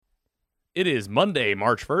It is Monday,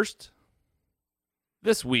 March 1st.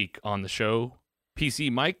 This week on the show, PC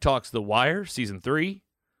Mike talks The Wire, Season 3.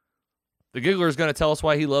 The Giggler is going to tell us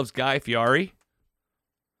why he loves Guy Fieri.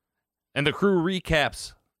 And the crew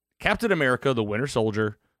recaps Captain America, The Winter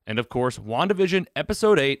Soldier, and of course, WandaVision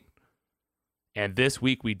Episode 8. And this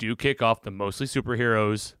week we do kick off the Mostly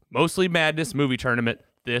Superheroes, Mostly Madness movie tournament.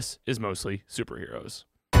 This is Mostly Superheroes.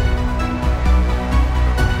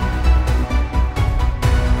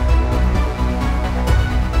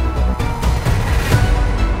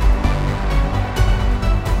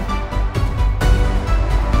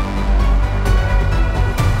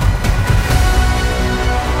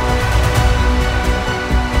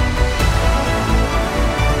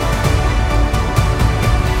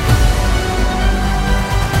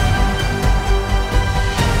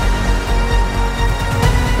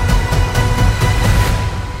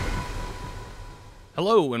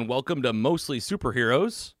 Hello and welcome to Mostly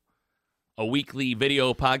Superheroes, a weekly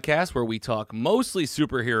video podcast where we talk mostly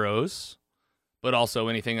superheroes, but also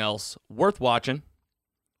anything else worth watching.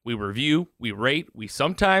 We review, we rate, we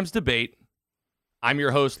sometimes debate. I'm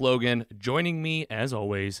your host, Logan. Joining me, as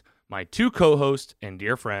always, my two co-hosts and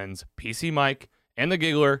dear friends, PC Mike and the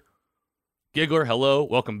Giggler. Giggler, hello,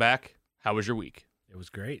 welcome back. How was your week? It was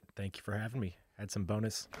great. Thank you for having me. Had some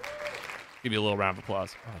bonus. Give you a little round of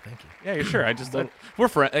applause. Oh, thank you. Yeah, you're sure. We're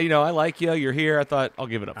friends. You know, I like you. You're here. I thought I'll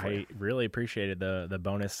give it up for you. I really appreciated the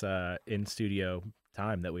bonus in studio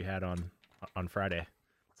time that we had on Friday.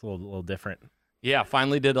 It's a little different. Yeah,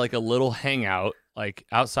 finally did like a little hangout like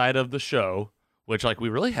outside of the show, which like we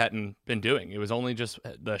really hadn't been doing. It was only just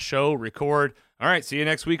the show, record. All right, see you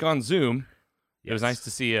next week on Zoom. Yes. It was nice to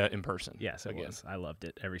see you in person. Yes, it was. I loved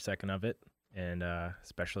it, every second of it, and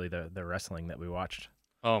especially the wrestling that we watched.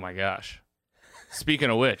 Oh my gosh. Speaking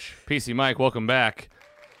of which, PC Mike, welcome back.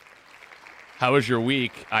 How was your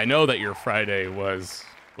week? I know that your Friday was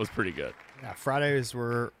pretty good. Yeah, Friday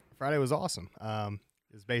was awesome.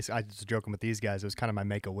 It was basically, I was joking with these guys. It was kind of my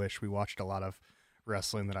Make-A-Wish. We watched a lot of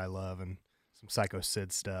wrestling that I love and some Psycho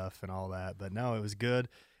Sid stuff and all that. But no, it was good.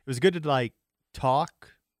 It was good to like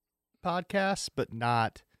talk podcasts, but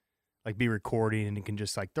not like be recording, and you can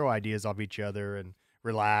just like throw ideas off each other and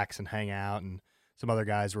relax and hang out. And some other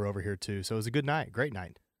guys were over here too. So it was a good night, great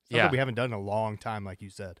night. Something we haven't done in a long time, like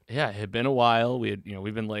you said. Yeah, it had been a while. We've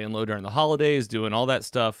been laying low during the holidays, doing all that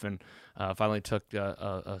stuff, and finally took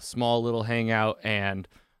a small little hangout. And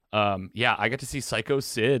I got to see Psycho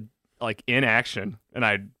Sid like in action, and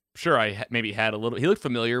I'm sure I maybe had a little. He looked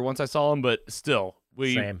familiar once I saw him, but still,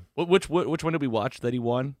 Same. Which one did we watch that he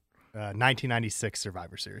won? 1996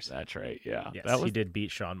 Survivor Series. That's right. Yeah, yes, he did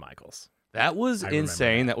beat Shawn Michaels. That was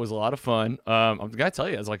insane. That was a lot of fun. I'm gonna tell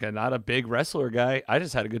you, as like not a big wrestler guy, I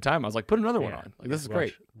just had a good time. I was like, put another one on. Like, this is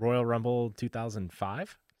great. Royal Rumble 2005.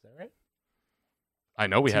 Is that right? I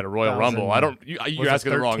know we had a Royal Rumble. You're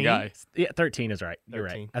asking the wrong guy. Yeah, 13 is right. You're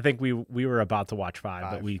 13. right. I think we were about to watch 5,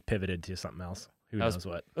 but we pivoted to something else. Who knows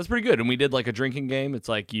what? That's pretty good. And we did like a drinking game. It's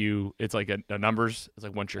like a numbers. It's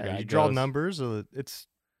like once your guy you draw goes. numbers.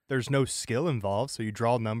 There's no skill involved, so you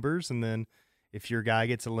draw numbers, and then if your guy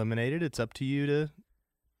gets eliminated, it's up to you to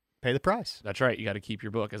pay the price. That's right. You got to keep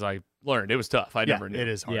your book, as I learned. It was tough. I never knew. It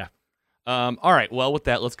is hard. Yeah. All right. Well, with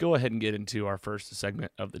that, let's go ahead and get into our first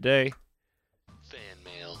segment of the day. Fan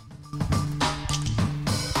mail.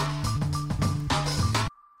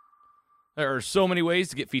 There are so many ways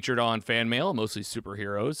to get featured on Fan Mail, mostly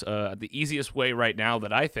superheroes. The easiest way right now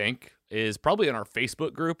that I think is probably in our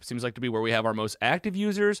Facebook group. Seems like to be where we have our most active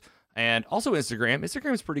users. And also Instagram.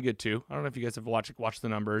 Instagram is pretty good too. I don't know if you guys have watched the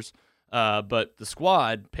numbers. But the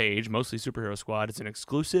squad page, Mostly Superhero Squad, it's an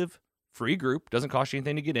exclusive free group. Doesn't cost you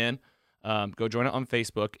anything to get in. Go join it on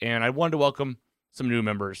Facebook. And I wanted to welcome some new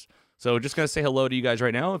members. So just going to say hello to you guys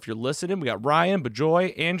right now. If you're listening, we got Ryan,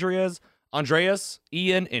 Bajoy, Andreas,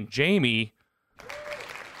 Ian, and Jamie.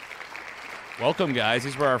 Welcome, guys.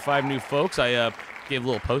 These were our 5 new folks. I gave a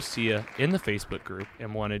little post to you in the Facebook group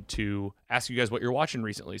and wanted to ask you guys what you're watching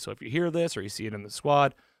recently. So if you hear this or you see it in the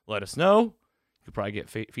squad, let us know. You could probably get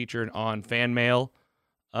featured on Fan Mail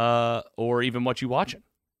or even what you watching.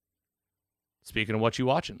 Speaking of what you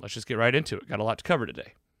watching, let's just get right into it. Got a lot to cover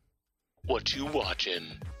today. What you watching?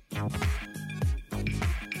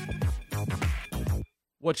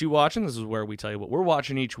 What you watching? This is where we tell you what we're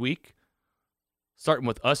watching each week. Starting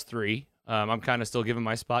with us 3. I'm kind of still giving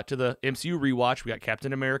my spot to the MCU rewatch. We got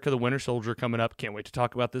Captain America, The Winter Soldier coming up. Can't wait to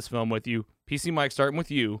talk about this film with you. PC Mike, starting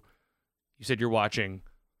with you. You said you're watching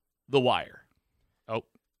The Wire. Oh,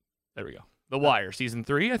 there we go. The Wire, season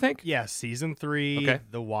 3, I think? Yeah, season 3, Okay.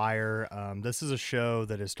 The Wire. This is a show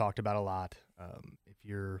that is talked about a lot. If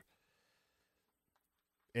you're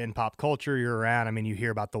in pop culture, you're around. I mean, you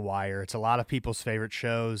hear about The Wire. It's a lot of people's favorite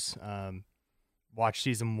shows. Watched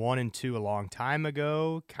season 1 and 2 a long time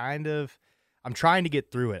ago. Kind of. I'm trying to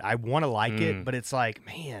get through it. I want to like it, but it's like,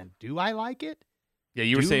 man, do I like it? Yeah,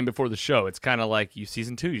 you were saying before the show, it's kind of like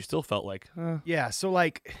season 2, you still felt like, Yeah, so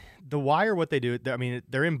like The Wire, what they do, I mean,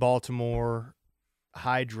 they're in Baltimore,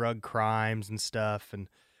 high drug crimes and stuff, and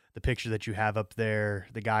the picture that you have up there,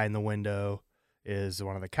 the guy in the window is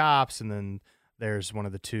one of the cops, and then there's one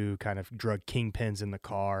of the two kind of drug kingpins in the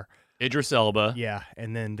car. Idris Elba. Yeah,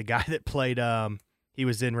 and then the guy that played, he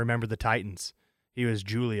was in Remember the Titans. He was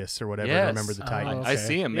Julius or whatever. Yes. Remember the Titans. I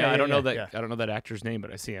see him. Yeah, I don't know yeah, that. I don't know that actor's name,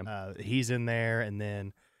 but I see him. He's in there, and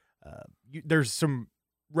then there's some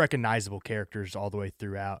recognizable characters all the way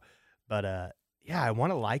throughout. But yeah, I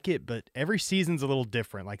want to like it, but every season's a little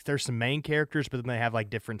different. Like there's some main characters, but then they have like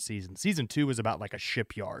different seasons. Season 2 was about like a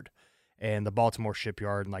shipyard and the Baltimore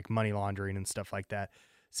shipyard and like money laundering and stuff like that.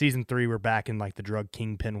 Season 3, we're back in like the drug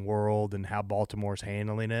kingpin world and how Baltimore's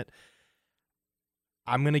handling it.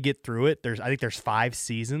 I'm gonna get through it. I think there's 5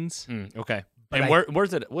 seasons. Okay. But And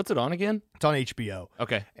where's it? What's it on again? It's on HBO.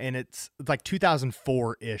 Okay. And it's like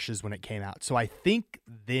 2004-ish is when it came out. So I think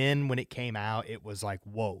then when it came out, it was like,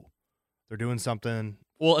 whoa, they're doing something.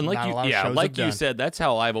 Well, and not a lot of shows have you done. said, that's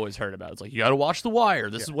how I've always heard about it. It's like, you got to watch The Wire.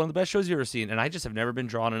 This is one of the best shows you've ever seen. And I just have never been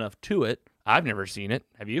drawn enough to it. I've never seen it.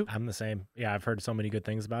 Have you? I'm the same. Yeah, I've heard so many good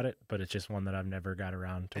things about it, but it's just one that I've never got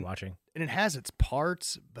around to watching. And it has its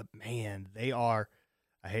parts, but man, they are.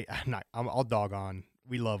 I'll dog on.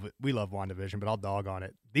 We love WandaVision, but I'll dog on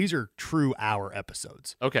it. These are true hour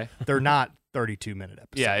episodes. Okay. They're not 32-minute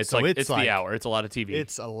episodes. Yeah, it's so like it's like, the hour. It's a lot of TV.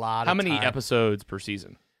 It's a lot. How of many time. episodes per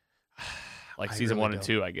season? Like I season really 1 and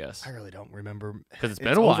don't. 2, I guess. I really don't remember Because it's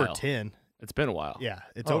been a while. Over 10. It's been a while. Yeah,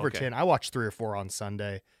 it's Oh, over okay. 10. I watched 3 or 4 on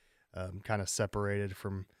Sunday, kind of separated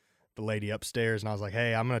from the lady upstairs, and I was like,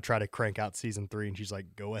 hey, I'm going to try to crank out season 3, and she's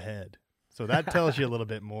like, go ahead. So that tells you a little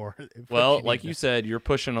bit more. Well, like you said, you're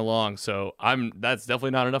pushing along, so that's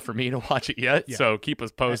definitely not enough for me to watch it yet. Yeah. So keep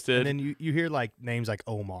us posted. And then you hear like names like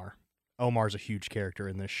Omar. Omar's a huge character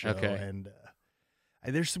in this show, Okay. and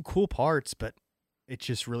there's some cool parts, but it's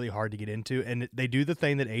just really hard to get into. And they do the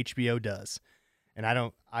thing that HBO does, and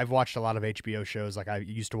I've watched a lot of HBO shows. Like I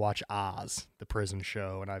used to watch Oz, the prison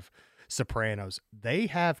show, and Sopranos. They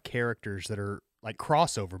have characters that are like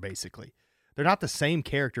crossover, basically. They're not the same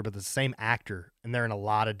character, but the same actor, and they're in a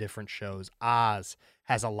lot of different shows. Oz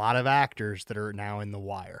has a lot of actors that are now in The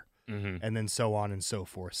Wire, and then so on and so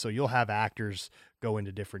forth. So you'll have actors go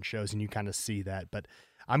into different shows, and you kind of see that. But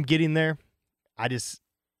I'm getting there.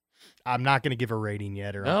 I'm not going to give a rating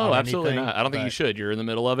yet. No, absolutely anything, not. I don't think you but should. You're in the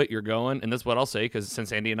middle of it. You're going, and that's what I'll say. Because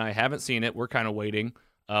since Andy and I haven't seen it, we're kind of waiting.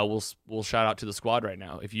 We'll shout out to the squad right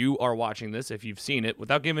now. If you are watching this, if you've seen it,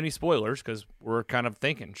 without giving any spoilers, because we're kind of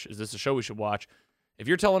thinking, is this a show we should watch? If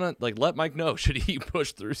you're telling it, like, let Mike know, should he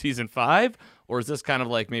push through season 5, or is this kind of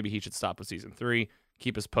like maybe he should stop with season 3?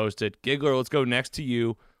 Keep us posted. Giggler, let's go next to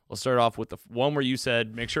you. We'll start off with the one where you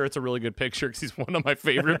said, make sure it's a really good picture because he's one of my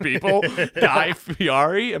favorite people, Guy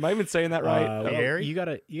Fieri. Am I even saying that right? Fieri? You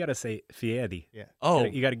gotta say Fieri. Yeah. Oh,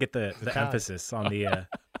 You gotta get the Italian. emphasis on the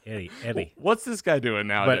Eddie. what's this guy doing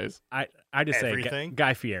nowadays? But I just say Everything?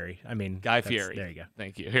 Guy Fieri. I mean, Guy that's- Fieri. There you go.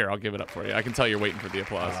 Thank you. Here, I'll give it up for you. I can tell you're waiting for the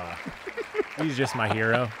applause. He's just my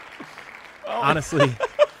hero. Honestly,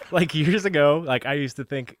 like years ago, like I used to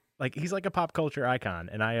think like he's like a pop culture icon,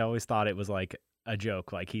 and I always thought it was like a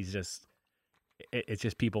joke. Like he's just, it's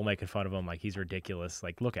just people making fun of him. Like he's ridiculous.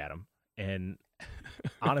 Like look at him. And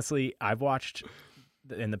honestly, I've watched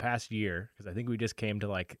in the past year because I think we just came to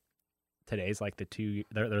like today's like the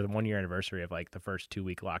 1 year anniversary of like the first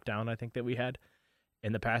 2-week lockdown I think that we had.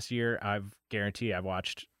 In the past year, I've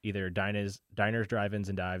watched either Diners, Drive-Ins,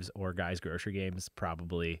 and Dives or Guys Grocery Games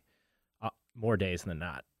probably more days than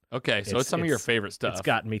not. Okay, so it's some of your favorite stuff. It's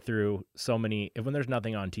gotten me through so many. When there's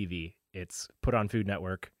nothing on TV, it's put on Food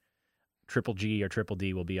Network. Triple G or Triple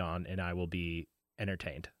D will be on, and I will be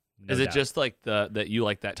entertained. No Is it doubt. just like that you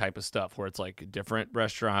like that type of stuff where it's like a different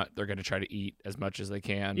restaurant, they're going to try to eat as much as they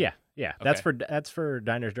can? Yeah. Okay. That's for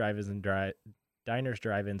Diners, Drive-Ins,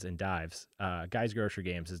 and Dives. Guys Grocery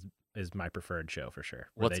Games is my preferred show for sure.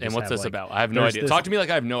 where What's they just what's have, this like, about? I have no there's idea. this- Talk to me like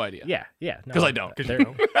I have no idea. Yeah, no, 'Cause I don't.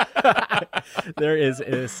 There is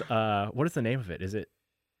what is the name of it? Is it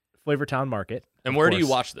Flavortown Market? And Of where do you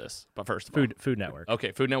course. watch this? But first of all. Food Network.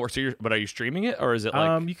 Okay, Food Network. So but are you streaming it or is it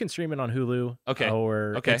like You can stream it on Hulu. Okay.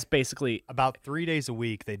 Or Okay. it's basically about 3 days a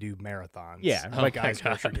week they do marathons. Yeah, of Oh my Guys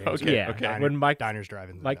God. Grocery Games. Okay, yeah. okay. When Mike Diners,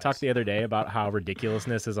 Drive-Ins, and Mike Dives. talked the other day about how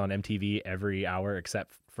ridiculousness is on MTV every hour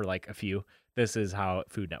except for like a few. This is how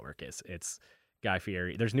Food Network is. It's Guy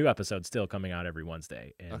Fieri. There's new episodes still coming out every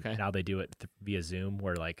Wednesday, and Okay. now they do it via Zoom,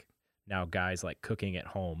 where like now guys like cooking at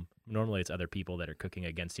home. Normally it's other people that are cooking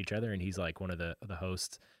against each other, and he's like one of the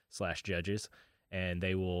hosts / judges, and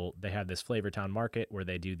they have this Flavortown Market where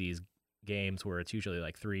they do these games where it's usually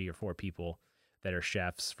like 3 or 4 people that are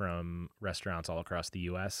chefs from restaurants all across the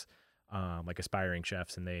U.S., like aspiring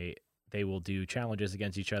chefs, and they will do challenges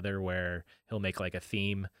against each other where he'll make like a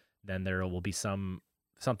theme. Then there will be something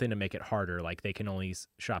to make it harder. Like they can only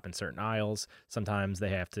shop in certain aisles. Sometimes they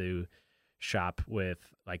have to shop with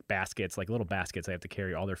like baskets, like little baskets. They have to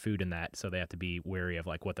carry all their food in that. So they have to be wary of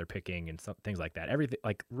like what they're picking and things like that. Everything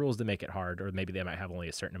like rules to make it hard, or maybe they might have only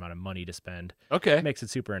a certain amount of money to spend. Okay. It makes it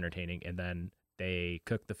super entertaining. And then they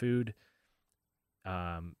cook the food.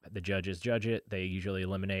 The judges judge it. They usually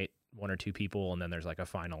eliminate 1 or 2 people. And then there's like a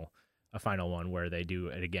final one where they do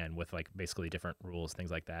it again with like basically different rules,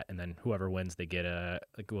 things like that. And then whoever wins, they get a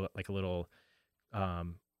little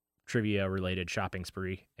trivia related shopping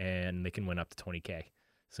spree, and they can win up to $20K.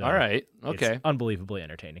 So All right. Okay. it's unbelievably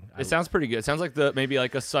entertaining. It sounds pretty good. It sounds like maybe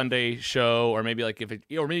like a Sunday show, or maybe like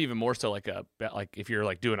or maybe even more so like if you're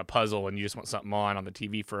like doing a puzzle and you just want something on the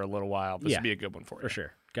TV for a little while, this would be a good one for you. For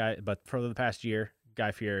sure. But for the past year,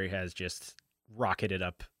 Guy Fieri has just rocketed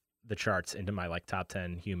up the charts into my like top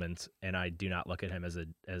 10 humans, and I do not look at him as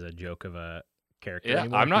a joke of a character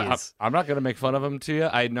anymore. I'm not gonna make fun of him to you.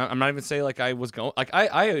 I'm not even saying like I was going like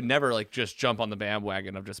I would never like just jump on the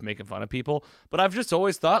bandwagon of just making fun of people, but I've just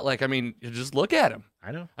always thought like, I mean, just look at him.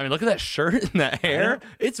 I know. I mean, look at that shirt and that hair.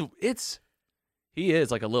 He is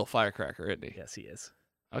like a little firecracker, isn't he? Yes, he is.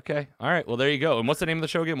 Okay. All right. Well, there you go. And what's the name of the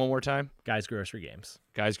show again? One more time. Guys Grocery Games.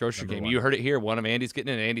 Guys Grocery Number Game. 1. You heard it here. One of Andy's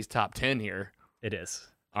getting in Andy's top 10 here. It is.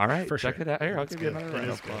 All right. For check sure. it out. Here, I'll That's give you good. another It round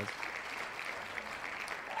of is good. applause.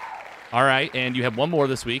 All right, and you have one more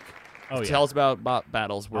this week. Oh, yeah. Tell us about Bot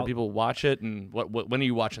Battles, where I'll- people watch it, and when are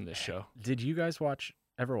you watching this show? Did you guys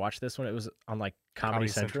ever watch this one? It was on like Comedy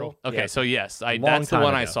Central. Okay, Yeah. so yes, Long that's the time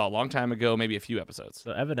one I ago. saw a long time ago, maybe a few episodes.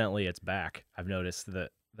 So evidently it's back. I've noticed the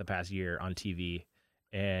past year on TV,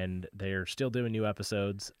 and they're still doing new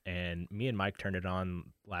episodes. And me and Mike turned it on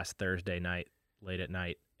last Thursday night, late at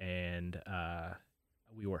night, and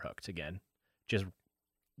we were hooked again. Just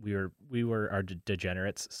we were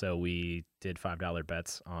degenerates, so we did $5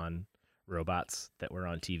 bets on robots that were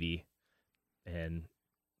on TV, and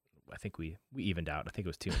I think we evened out. I think it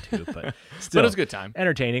was 2 and 2, but still, But it was a good time.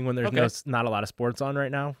 entertaining when there's Okay. not a lot of sports on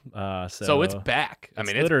right now. So it's back. I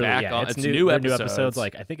mean, it's literally, back. yeah, On, it's new they're episodes. new episodes.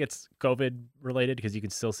 Like I think it's COVID related because you can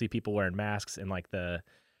still see people wearing masks in like the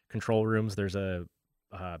control rooms. There's a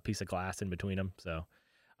piece of glass in between them. So,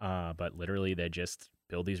 but literally they just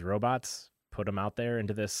build these robots, put them out there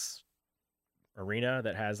into this arena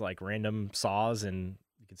that has like random saws, and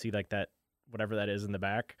you can see like that whatever that is in the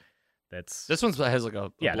back. That's This one has like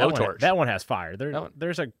a yeah, blowtorch. that one has fire. That one-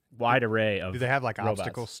 There's a wide array of Do they have like robots.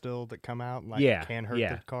 obstacles still that come out? Like Yeah, can hurt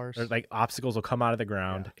yeah. the cars? There's, like obstacles will come out of the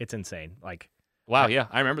ground. It's insane. Like Wow, yeah,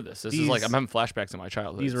 I remember this. This is like These- I'm having flashbacks of my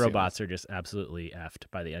childhood. these seeing robots are just absolutely effed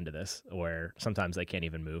by the end of this, where sometimes they can't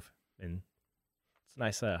even move. And it's a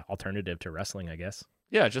nice alternative to wrestling, I guess. this.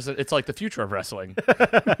 Yeah, it's like the future of wrestling.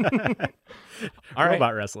 All right.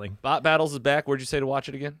 Robot wrestling. Bot Battles is back. Where'd you say to watch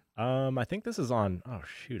it again? I think this is on. Oh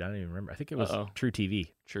shoot, I don't even remember. I think it was Uh-oh. True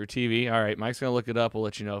TV. True TV. All right, Mike's gonna look it up. We'll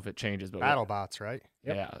let you know if it changes. But BattleBots, right?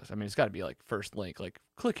 Yep. yeah, I mean it's got to be like first link. Like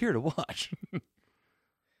click here to watch.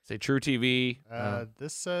 Say True TV.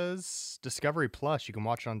 This says Discovery Plus. You can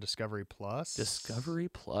watch it on Discovery Plus. Discovery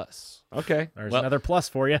Plus. Okay. There's well, another plus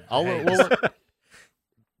for you.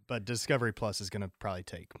 But Discovery Plus is going to probably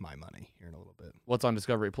take my money here in a little bit. what's on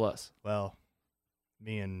Discovery Plus? Well,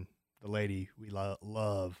 me and the lady, we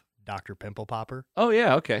love Dr. Pimple Popper. Oh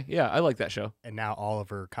yeah. Okay. Yeah, I like that show. And now all of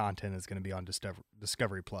her content is going to be on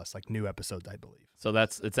Discovery Plus, like new episodes, I believe. So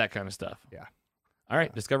it's that kind of stuff. Yeah. All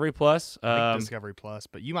right, Discovery Plus. I think Discovery Plus,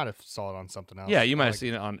 but you might have saw it on something else. Yeah, you might have Like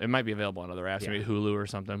seen it on. It might be available on other apps, Yeah. maybe Hulu or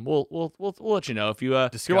something. We'll let you know if you're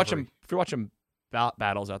watching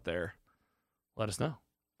battles out there. Let us know.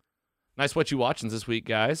 Nice what you watchings this week,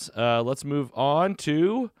 guys. Let's move on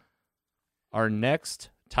to our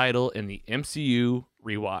next title in the MCU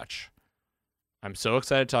rewatch. I'm so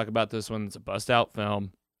excited to talk about this one. It's a bust-out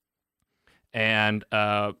film. And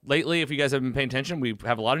lately, if you guys have been paying attention, we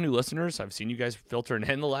have a lot of new listeners. I've seen you guys filtering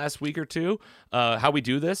in the last week or two. How we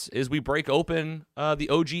do this is we break open the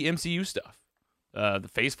OG MCU stuff. The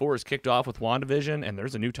Phase 4 is kicked off with WandaVision, and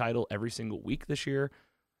there's a new title every single week this year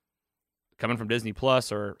coming from Disney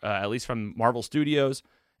Plus, or at least from Marvel Studios.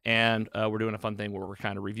 And we're doing a fun thing where we're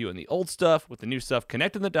kind of reviewing the old stuff with the new stuff,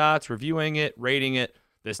 connecting the dots, reviewing it, rating it.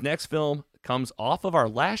 This next film comes off of our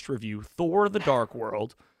last review, Thor: The Dark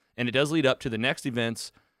World, and it does lead up to the next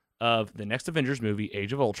events of the next Avengers movie,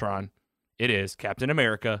 Age of Ultron. It is Captain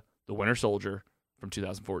America: The Winter Soldier from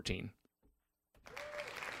 2014.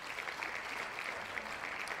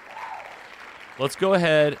 Let's go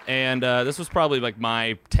ahead, and this was probably like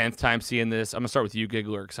my 10th time seeing this. I'm going to start with you,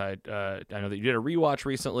 Giggler, because I know that you did a rewatch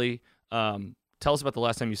recently. Tell us about the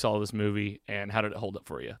last time you saw this movie, and how did it hold up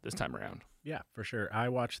for you this time around? Yeah, for sure. I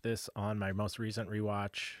watched this on my most recent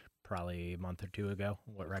rewatch probably a month or two ago,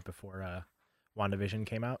 right before WandaVision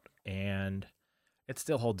came out, and it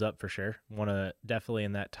still holds up for sure. Definitely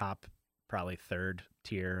in that top, probably third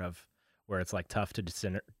tier of where it's like tough to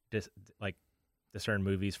discern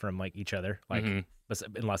movies from like each other, like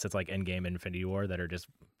unless it's like Endgame and Infinity War that are just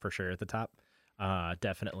for sure at the top.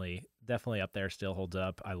 Definitely up there. Still holds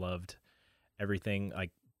up. I loved everything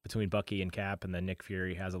like between Bucky and Cap, and then Nick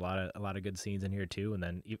Fury has a lot of good scenes in here too. And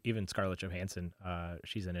then even Scarlett Johansson,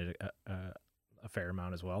 she's in it a fair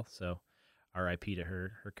amount as well. So R.I.P. to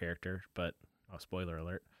her character, but. Oh, spoiler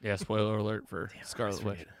alert. Yeah, spoiler alert for Scarlet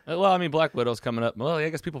Witch. Well, I mean, Black Widow's coming up. Well, I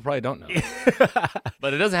guess people probably don't know.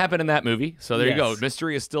 But it doesn't happen in that movie, so there you go.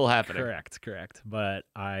 Mystery is still happening. Correct. But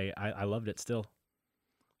I loved it still.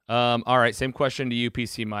 All right, same question to you,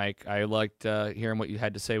 PC Mike. I liked hearing what you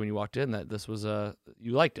had to say when you walked in, that this was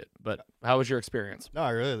you liked it. But how was your experience? No,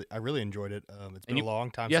 I really enjoyed it. It's been a long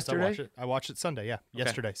time since I watched it. I watched it Sunday,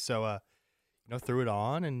 yesterday. So, threw it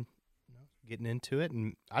on and getting into it,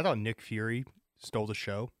 and I thought Nick Fury stole the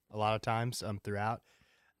show a lot of times throughout.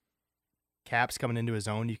 Cap's coming into his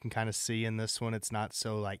own. You can kind of see in this one, it's not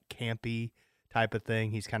so like campy type of thing.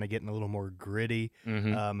 He's kind of getting a little more gritty.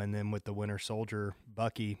 And then with the Winter Soldier,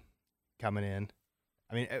 Bucky coming in.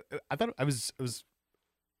 I mean, I thought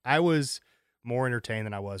I was more entertained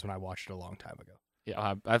than I was when I watched it a long time ago.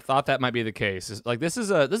 Yeah, I thought that might be the case. Like this is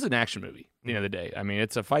an action movie at the end of the day. I mean,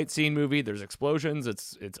 it's a fight scene movie. There's explosions.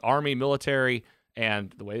 It's army, military,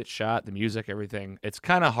 and the way it's shot, the music, everything. It's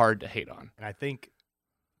kind of hard to hate on. And I think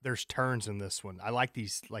there's turns in this one. I like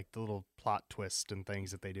these, like the little plot twists and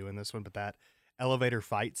things that they do in this one. But that elevator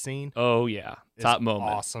fight scene. Oh yeah, top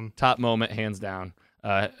moment. Awesome. Top moment, hands down.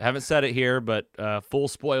 Haven't said it here, but full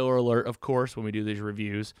spoiler alert, of course, when we do these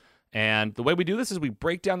reviews. And the way we do this is we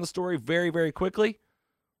break down the story very, very quickly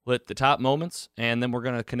with the top moments, and then we're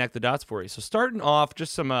going to connect the dots for you. So starting off,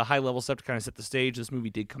 just some high-level stuff to kind of set the stage. This movie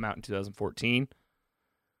did come out in 2014.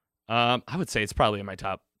 I would say it's probably in my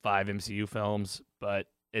top 5 MCU films, but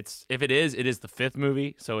if it is the 5th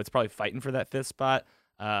movie, so it's probably fighting for that 5th spot.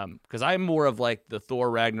 Because I'm more of like the Thor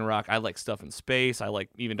Ragnarok. I like stuff in space. I like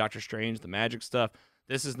even Doctor Strange, the magic stuff.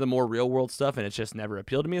 This is the more real-world stuff, and it's just never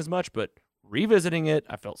appealed to me as much, but revisiting it,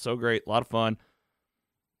 I felt so great. A lot of fun.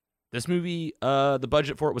 This movie, the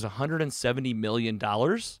budget for it was $170 million,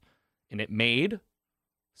 and it made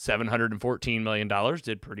 $714 million.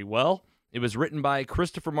 Did pretty well. It was written by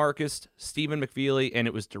Christopher Marcus, Stephen McFeely, and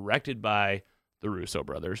it was directed by the Russo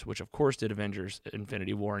brothers, which of course did Avengers,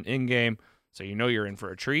 Infinity War, and Endgame, so you know you're in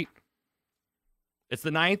for a treat. It's the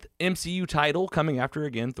 9th MCU title, coming after,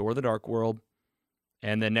 again, Thor: The Dark World.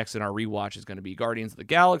 And then next in our rewatch is going to be Guardians of the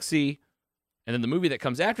Galaxy. And then the movie that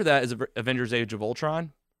comes after that is Avengers: Age of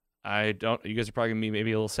Ultron. You guys are probably going to be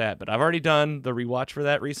maybe a little sad, but I've already done the rewatch for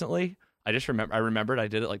that recently. I remembered I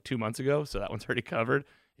did it like 2 months ago, so that one's already covered.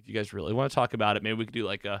 If you guys really want to talk about it, maybe we could do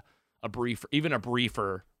like a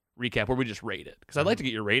briefer recap where we just rate it, because I'd like to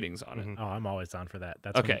get your ratings on it. Oh, I'm always down for that.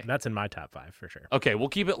 That's okay. That's in my top 5 for sure. Okay, we'll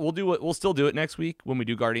keep it. We'll still do it next week when we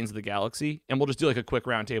do Guardians of the Galaxy, and we'll just do like a quick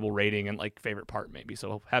roundtable rating and like favorite part maybe. So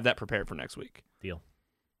we'll have that prepared for next week. Deal.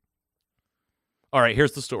 All right,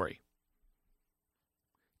 here's the story.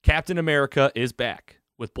 Captain America is back,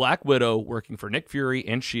 with Black Widow working for Nick Fury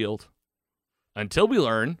and S.H.I.E.L.D. Until we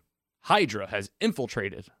learn Hydra has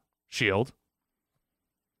infiltrated S.H.I.E.L.D.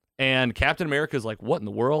 And Captain America is like, what in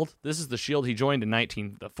the world? This is the S.H.I.E.L.D. he joined in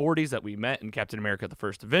the 40s that we met in Captain America: The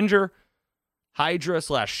First Avenger.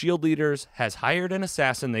 Hydra/S.H.I.E.L.D. leaders has hired an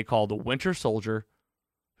assassin they call the Winter Soldier,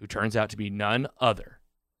 who turns out to be none other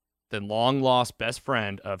than long-lost best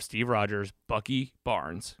friend of Steve Rogers, Bucky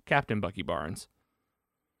Barnes, Captain Bucky Barnes.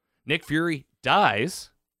 Nick Fury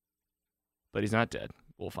dies, but he's not dead.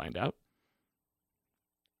 We'll find out.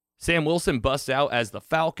 Sam Wilson busts out as the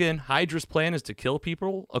Falcon. Hydra's plan is to kill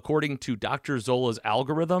people, according to Dr. Zola's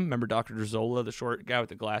algorithm. Remember Dr. Zola, the short guy with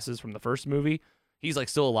the glasses from the first movie? He's like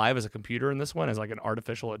still alive as a computer in this one, as like an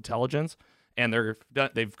artificial intelligence. And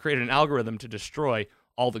they've created an algorithm to destroy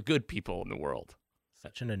all the good people in the world.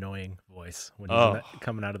 Such an annoying voice when he's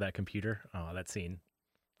coming out of that computer. Oh, that scene.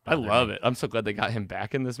 I love it. I'm so glad they got him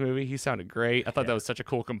back in this movie. He sounded great. I thought that was such a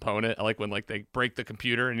cool component. I like when like they break the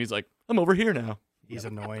computer and he's like, I'm over here now. He's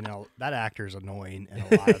annoying. That actor's annoying in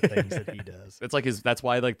a lot of things that he does. It's like that's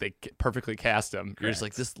why like they perfectly cast him. You're just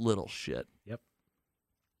like, this little shit. Yep.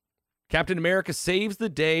 Captain America saves the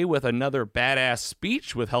day with another badass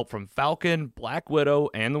speech with help from Falcon, Black Widow,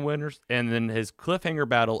 and then his cliffhanger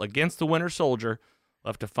battle against the Winter Soldier. We'll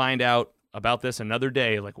have to find out about this another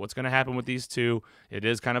day, like what's going to happen with these two. It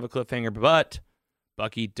is kind of a cliffhanger, but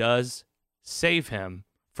Bucky does save him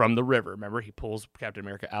from the river. Remember, he pulls Captain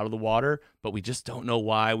America out of the water, but we just don't know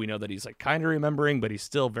why. We know that he's like kind of remembering, but he's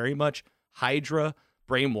still very much Hydra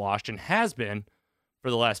brainwashed and has been for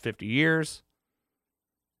the last 50 years.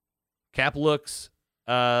 Cap looks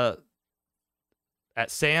at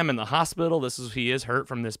Sam in the hospital. He is hurt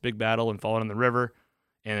from this big battle and falling in the river.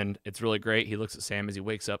 And it's really great. He looks at Sam as he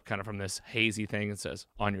wakes up kind of from this hazy thing and says,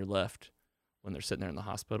 on your left, when they're sitting there in the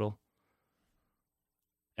hospital.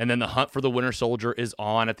 And then the hunt for the Winter Soldier is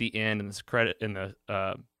on at the end, and this credit in the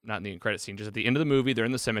not in the end credit scene, just at the end of the movie. They're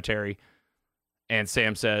in the cemetery, and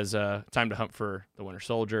Sam says, "Time to hunt for the Winter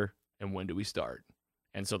Soldier." And when do we start?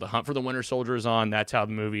 And so the hunt for the Winter Soldier is on. That's how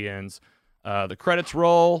the movie ends. The credits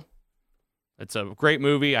roll. It's a great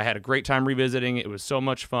movie. I had a great time revisiting it. It was so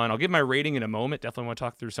much fun. I'll give my rating in a moment. Definitely want to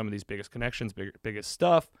talk through some of these biggest connections, biggest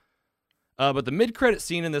stuff. But the mid-credit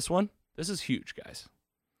scene in this one, this is huge, guys.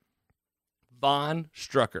 Von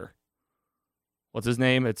Strucker. What's his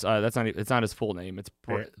name? It's not his full name. It's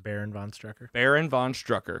Baron von Strucker. Baron von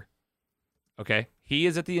Strucker. Okay, he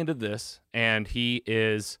is at the end of this, and he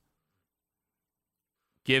is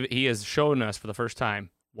showing us for the first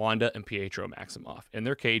time Wanda and Pietro Maximoff in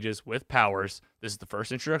their cages with powers. This is the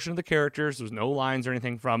first introduction of the characters. There's no lines or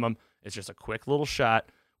anything from them. It's just a quick little shot.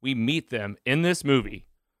 We meet them in this movie.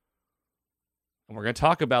 And we're going to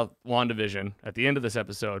talk about WandaVision at the end of this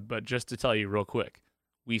episode, but just to tell you real quick,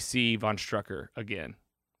 we see Von Strucker again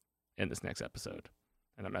in this next episode.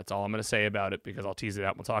 And that's all I'm going to say about it because I'll tease it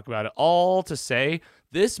out and we'll talk about it. All to say,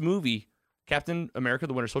 this movie, Captain America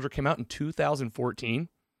the Winter Soldier, came out in 2014.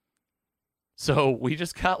 So we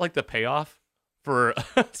just got like the payoff for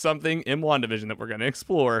something in WandaVision that we're going to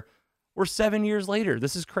explore. We're 7 years later.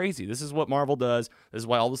 This is crazy. This is what Marvel does. This is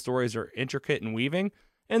why all the stories are intricate and weaving.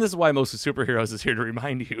 And this is why Most of Superheroes is here to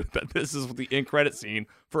remind you that this is the end credit scene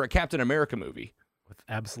for a Captain America movie. With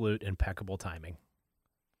absolute impeccable timing.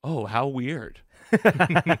 Oh, how weird.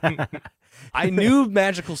 I knew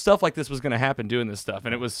magical stuff like this was going to happen doing this stuff,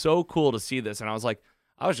 and it was so cool to see this. And I was like,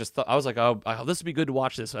 oh, this would be good to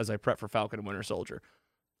watch this as I prep for Falcon and Winter Soldier.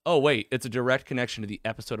 Oh, wait, it's a direct connection to the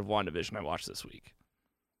episode of WandaVision I watched this week.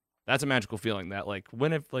 That's a magical feeling that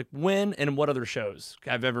when and what other shows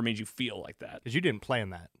have ever made you feel like that? Because you didn't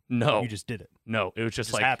plan that. No. You just did it. No, it was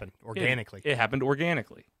just like happened organically. It happened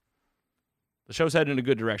organically. The show's heading in a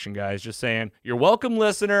good direction, guys. Just saying. You're welcome,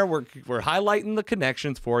 listener. We're highlighting the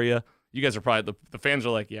connections for you. You guys are probably, the fans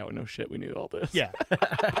are like, yeah, well, no shit, we knew all this. Yeah.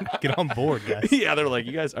 Get on board, guys. Yeah, they're like,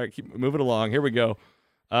 you guys, all right, keep moving along. Here we go.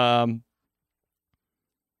 And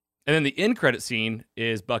then the end credit scene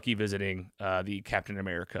is Bucky visiting the Captain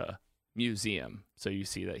America museum. So you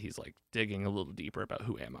see that he's like digging a little deeper about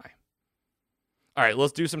who am I. All right,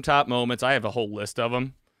 let's do some top moments. I have a whole list of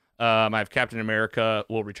them. I have Captain America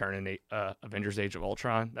will return in Avengers Age of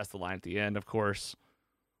Ultron. That's the line at the end, of course.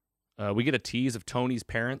 We get a tease of Tony's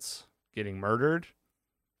parents getting murdered.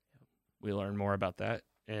 We learn more about that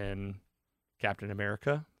in Captain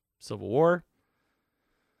America Civil War.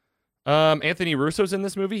 Anthony Russo's in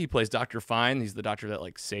this movie. He plays Dr. Fine. He's the doctor that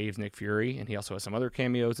like saves Nick Fury, and he also has some other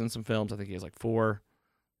cameos in some films. I think he has like 4.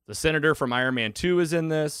 The Senator from Iron Man 2 is in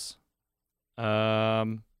this.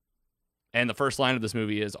 And the first line of this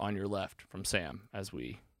movie is "On your left" from Sam.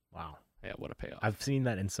 Wow, yeah, what a payoff! I've seen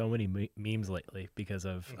that in so many memes lately because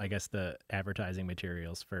of I guess the advertising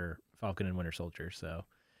materials for Falcon and Winter Soldier. So,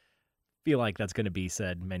 feel like that's going to be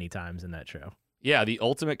said many times in that show. Yeah, the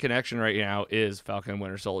ultimate connection right now is Falcon and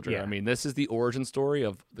Winter Soldier. Yeah. I mean, this is the origin story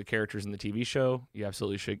of the characters in the TV show. You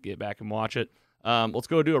absolutely should get back and watch it. Let's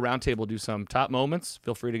go do a roundtable, do some top moments.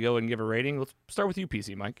 Feel free to go and give a rating. Let's start with you,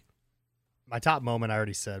 PC Mike. My top moment I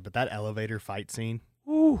already said, but that elevator fight scene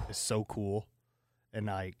is so cool. And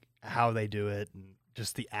like how they do it and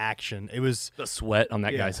just the action. It was the sweat on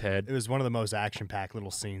that guy's head. It was one of the most action-packed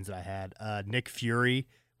little scenes that I had. Nick Fury,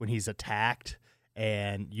 when he's attacked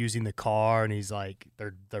and using the car, and he's like,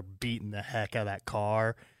 they're beating the heck out of that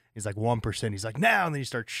car. He's like 1%. He's like, now, and then he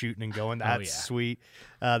starts shooting and going. That's sweet.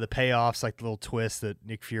 The payoffs, like the little twist that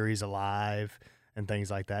Nick Fury's alive and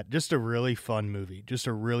things like that. Just a really fun movie. Just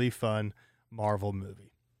a really fun Marvel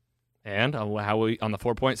movie. And how we on the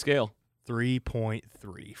 4-point scale?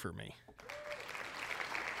 3.3 for me.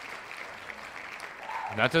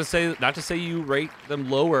 Not to say you rate them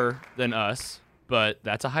lower than us, but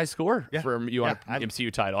that's a high score Yeah. for you on Yeah, an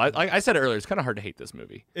MCU title. I said it earlier, it's kind of hard to hate this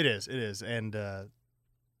movie. It is, and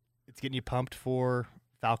it's getting you pumped for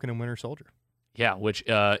Falcon and Winter Soldier. Yeah, which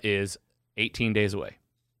is 18 days away.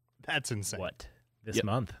 That's insane. What? This Yep.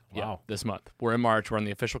 month? Yeah, Wow. this month. We're in March. We're on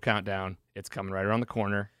the official countdown. It's coming right around the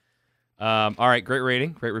corner. All right, great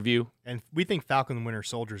rating, great review. And we think Falcon and Winter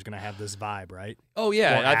Soldier is going to have this vibe, right? Oh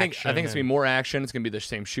yeah, More I think action it's gonna be and- more action. It's gonna be the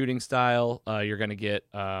same shooting style. You're gonna get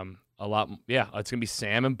a lot. Yeah, it's gonna be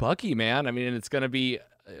Sam and Bucky, man. I mean, and it's gonna be.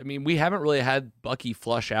 I mean, we haven't really had Bucky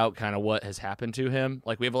flush out kind of what has happened to him.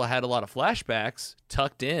 Like we've had a lot of flashbacks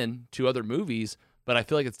tucked in to other movies, but I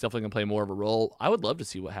feel like it's definitely gonna play more of a role. I would love to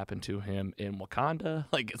see what happened to him in Wakanda,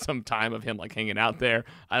 like get some time of him like hanging out there.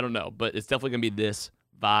 I don't know, but it's definitely gonna be this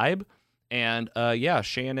vibe. And yeah,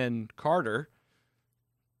 Shannon Carter.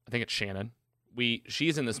 I think it's Shannon.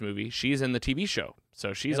 She's in this movie. She's in the TV show,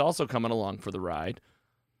 so she's also coming along for the ride.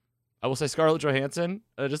 I will say Scarlett Johansson,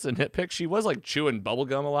 just a nitpick. She was like chewing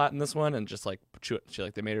bubblegum a lot in this one, and just like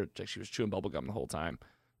they made her like she was chewing bubblegum the whole time.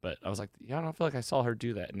 But I was like, yeah, I don't feel like I saw her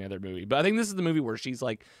do that in the other movie. But I think this is the movie where she's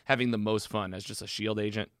like having the most fun as just a S.H.I.E.L.D.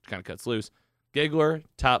 agent, kind of cuts loose. Giggler,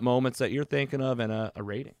 top moments that you're thinking of, and a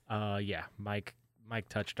rating. Yeah, Mike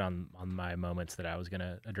touched on my moments that I was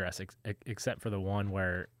gonna address, except for the one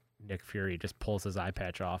where Nick Fury just pulls his eye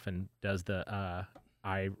patch off and does the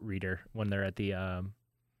eye reader when they're at the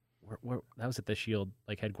where that was at the Shield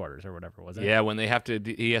like headquarters or whatever, was it? Yeah, when they have to,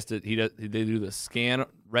 they do the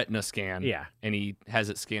retina scan. Yeah. and he has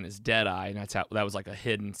it scan his dead eye, and that was like a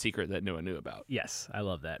hidden secret that no one knew about. Yes, I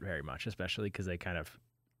love that very much, especially because they kind of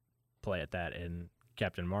play at that in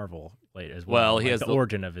Captain Marvel late as well. Well, he like has the the-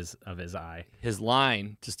 origin of his eye. His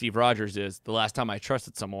line to Steve Rogers is, "The last time I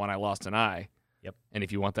trusted someone, I lost an eye." Yep. And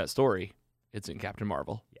if you want that story, it's in Captain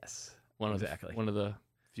Marvel. Yes, One exactly. of the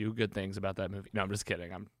few good things about that movie. No, I'm just kidding.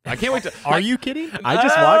 I can't wait to. Are you kidding? I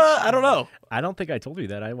just watched. I don't know. I don't think I told you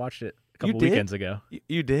that. I watched it a couple did? weekends ago.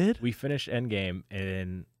 You did? We finished Endgame,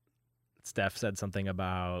 and Steph said something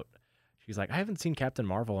about. She's like, I haven't seen Captain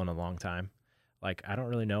Marvel in a long time. Like, I don't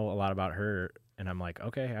really know a lot about her. And I'm like,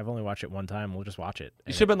 okay, I've only watched it one time. We'll just watch it. You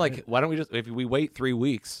And should have been like, why don't we just, if we wait 3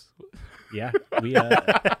 weeks? yeah, we.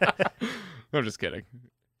 I'm just kidding.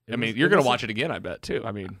 I mean, you're gonna watch it again, I bet too.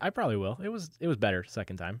 I mean, I probably will. It was better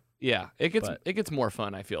second time. yeah, it gets more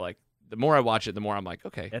fun. I feel like the more I watch it, the more I'm like,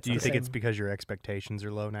 okay, It's Do you the think same- it's because your expectations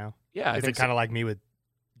are low now? yeah, I Is think it kind of like me with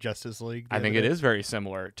Justice League? I think it is very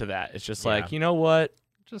similar to that. It's just Yeah. like, you know what?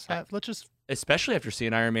 Let's just Especially after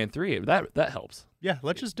seeing Iron Man 3, that helps.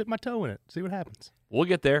 let's just dip my toe in it. See what happens. We'll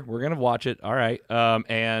get there. We're gonna watch it. All right.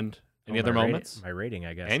 And any Oh, other my moments? my rating,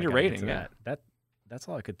 I guess. And I your gotta get rating, to yeah. That's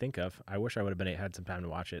all I could think of. I wish I would have had some time to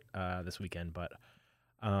watch it this weekend, but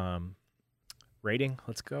rating.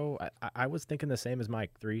 Let's go. I was thinking the same as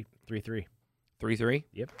Mike. 3.3. 3-3.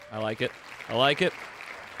 Yep. I like it. I like it.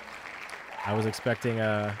 I was expecting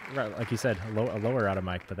like you said, a lower out of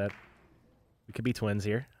Mike, but that we could be twins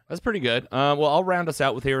here. That's pretty good. Well, I'll round us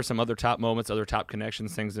out with here some other top moments, other top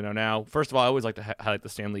connections, things to know now. First of all, I always like to highlight the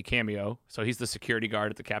Stan Lee cameo. So he's the security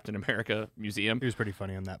guard at the Captain America Museum. He was pretty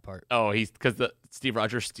funny on that part. Oh, he's because Steve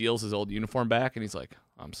Rogers steals his old uniform back, and he's like,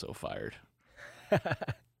 "I'm so fired."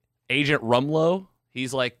 Agent Rumlow,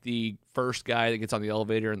 he's like the first guy that gets on the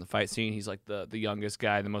elevator in the fight scene. He's like the youngest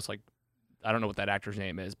guy, the most like, I don't know what that actor's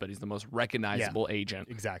name is, but he's the most recognizable agent.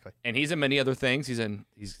 Exactly. And he's in many other things.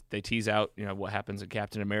 They tease out, what happens in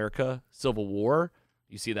Captain America Civil War.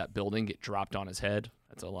 You see that building get dropped on his head.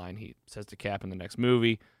 That's a line he says to Cap in the next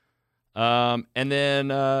movie. And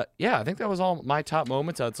then I think that was all my top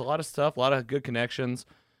moments. It's a lot of stuff, a lot of good connections.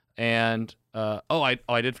 And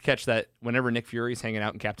I did catch that whenever Nick Fury's hanging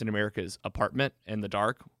out in Captain America's apartment in the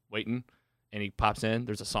dark, waiting, and he pops in,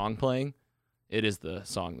 there's a song playing. It is the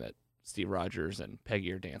song that Steve Rogers and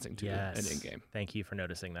Peggy are dancing to in Endgame. Thank you for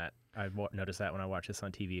noticing that. I noticed that when I watched this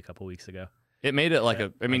on TV a couple weeks ago. It made it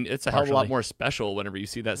it's a hell of a lot partially. more special whenever you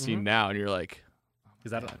see that scene now, and you're like,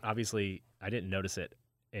 Because that obviously I didn't notice it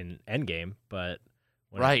in Endgame, but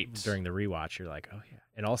Right. during the rewatch, you're like, oh yeah.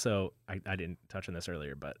 And also, I didn't touch on this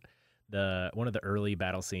earlier, but one of the early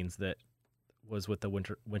battle scenes that was with the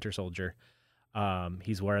Winter Soldier,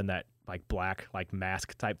 he's wearing that like black like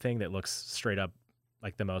mask type thing that looks straight up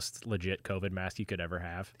like the most legit COVID mask you could ever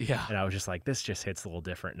have. yeah, And I was just like, this just hits a little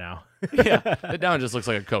different now. yeah. It now just looks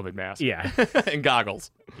like a COVID mask. Yeah. And goggles.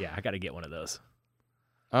 Yeah, I got to get one of those.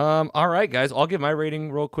 All right, guys. I'll give my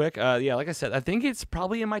rating real quick. Like I said, I think it's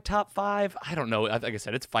probably in my top 5. I don't know. Like I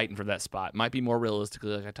said, it's fighting for that spot. Might be more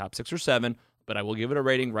realistically like a top 6 or 7, but I will give it a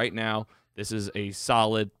rating right now. This is a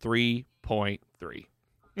solid 3.3.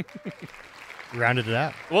 Rounded it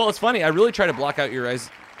out. Well, it's funny. I really try to block out your guys'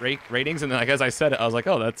 ratings, and then as I said it, I was like,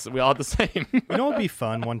 oh, we all have the same. You know what would be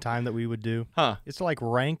fun one time that we would do? Huh. It's to like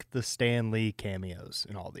rank the Stan Lee cameos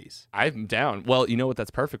in all these. I'm down. Well, you know what that's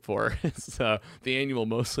perfect for? It's the annual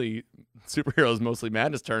Mostly Superheroes Mostly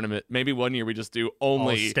Madness tournament. Maybe one year we just do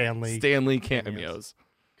only Stan Lee cameos.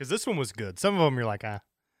 Because this one was good. Some of them you're like, ah.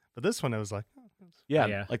 But this one, it was like,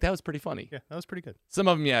 Yeah, like that was pretty funny. yeah, that was pretty good. Some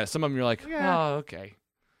of them, yeah. Some of them you're like, Yeah. oh, okay.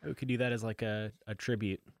 We could do that as like a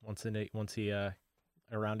tribute once he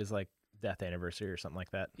around his like death anniversary or something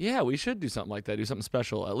like that. Yeah, we should do something like that. Do something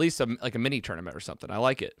special. At least like a mini tournament or something. I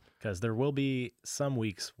like it. Because there will be some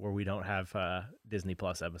weeks where we don't have Disney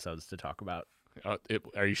Plus episodes to talk about.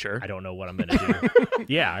 Are you sure? I don't know what I'm gonna do.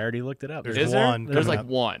 Yeah, I already looked it up. There's Is one there? There's coming like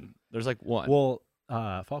up. one. There's like one. Well,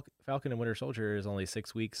 Falcon and Winter Soldier is only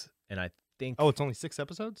 6 weeks, and I think Oh, it's only 6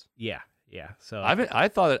 episodes? yeah. So I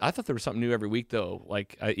thought there was something new every week though.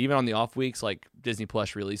 Like even on the off weeks, like Disney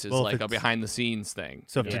Plus releases Well, if like a it's- behind the scenes thing.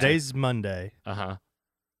 So if Yeah. today's Monday Uh-huh.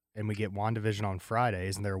 and we get WandaVision on Friday,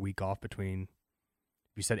 isn't there a week off between,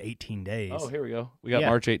 you said 18 days? Oh, here we go. We got Yeah.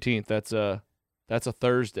 March 18th. That's a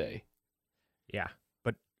Thursday. yeah.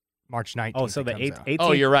 March 19th. Oh, so it the comes 8th. out. 18th,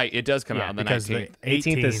 Oh, you're right. It does come Yeah, out on the because 19th.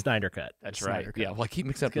 18th is 18th Snyder Cut. That's Snyder right. Cut. Yeah. Well, I keep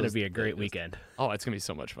mixing up. It's gonna those be a great days. weekend. Oh, it's gonna be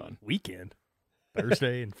so much fun. Weekend.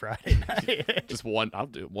 Thursday and Friday night. Just one. I'll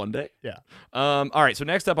do it one day. Yeah. All right. So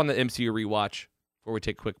next up on the MCU rewatch, before we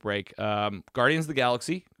take a quick break, Guardians of the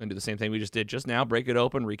Galaxy. Gonna do the same thing we just did just now. Break it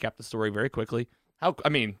open, recap the story very quickly.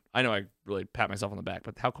 I know I really pat myself on the back,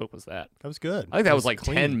 but how quick was that? That was good. I think that was like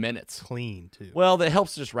clean. 10 minutes. Clean, too. Well, that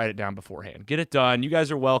helps to just write it down beforehand. Get it done. You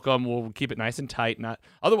guys are welcome. We'll keep it nice and tight.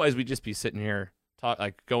 Otherwise, we'd just be sitting here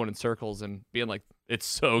going in circles and being like, it's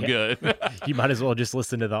so good. You might as well just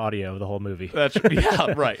listen to the audio of the whole movie.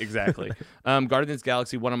 Yeah, right, exactly. Guardians of the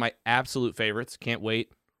Galaxy, one of my absolute favorites. Can't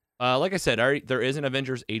wait. Like I said, there is an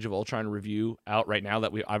Avengers Age of Ultron review out right now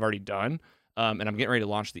that I've already done. And I'm getting ready to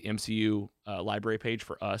launch the MCU library page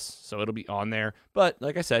for us, so it'll be on there. But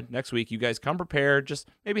like I said, next week, you guys come prepared. Just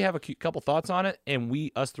maybe have a couple thoughts on it, and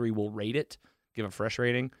us three will rate it, give a fresh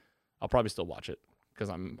rating. I'll probably still watch it because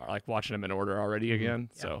I'm like watching them in order already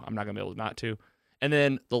again, so I'm not going to be able not to. And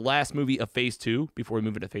then the last movie of Phase 2 before we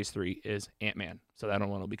move into Phase 3 is Ant-Man. So that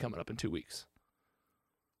one will be coming up in 2 weeks.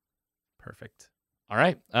 Perfect. All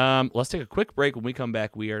right. Let's take a quick break. When we come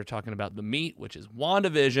back, we are talking about The Meat, which is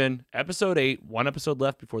WandaVision, Episode 8. One episode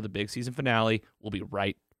left before the big season finale. We'll be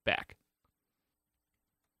right back.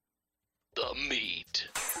 The Meat.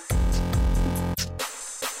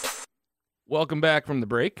 Welcome back from the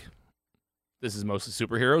break. This is Mostly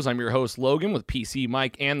Superheroes. I'm your host, Logan, with PC,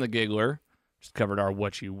 Mike, and the Giggler. Just covered our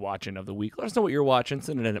What You Watching of the week. Let us know what you're watching.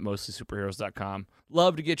 Send it in at mostlysuperheroes.com.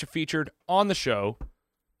 Love to get you featured on the show.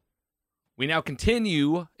 We now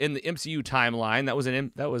continue in the MCU timeline.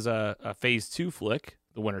 That was a Phase 2 flick,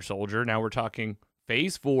 The Winter Soldier. Now we're talking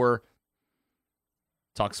Phase 4.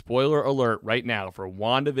 Talk spoiler alert right now for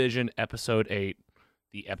WandaVision Episode 8,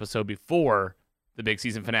 the episode before the big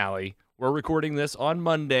season finale. We're recording this on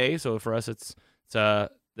Monday, so for us it's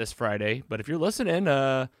this Friday. But if you're listening,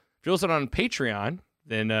 on Patreon,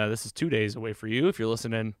 then this is 2 days away for you. If you're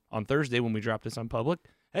listening on Thursday when we drop this on public,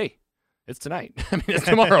 hey, it's tonight. It's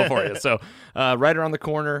tomorrow for you. So right around the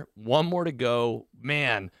corner, one more to go.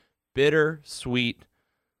 Man, bitter, sweet.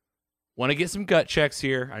 Want to get some gut checks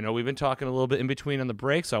here. I know we've been talking a little bit in between on the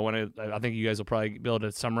break, so I think you guys will probably be able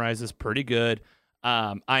to summarize this pretty good.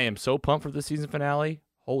 I am so pumped for the season finale.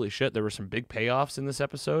 Holy shit, there were some big payoffs in this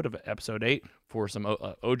episode of Episode 8 for some OG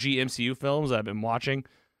MCU films I've been watching.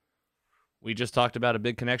 We just talked about a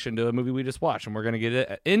big connection to a movie we just watched, and we're going to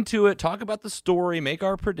get into it, talk about the story, make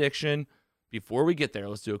our prediction. Before we get there,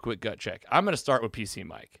 let's do a quick gut check. I'm going to start with PC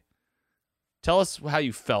Mike. Tell us how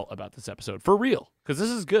you felt about this episode, for real, because this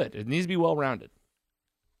is good. It needs to be well-rounded.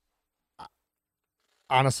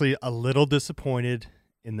 Honestly, a little disappointed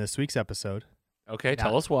in this week's episode. Okay,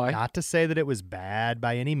 tell us why. Not to say that it was bad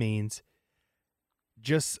by any means.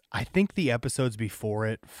 Just, I think the episodes before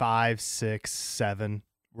it, 5, 6, 7,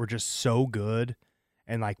 were just so good.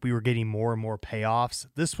 And like we were getting more and more payoffs.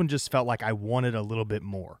 This one just felt like I wanted a little bit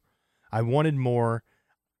more. I wanted more.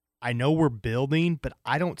 I know we're building, but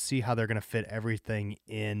I don't see how they're going to fit everything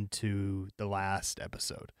into the last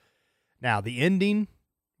episode. Now, the ending,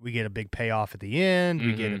 we get a big payoff at the end.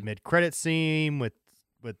 We get a mid-credit scene with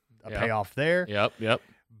a payoff there. Yep.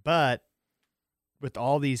 But with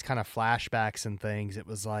all these kind of flashbacks and things, it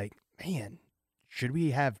was like, man, should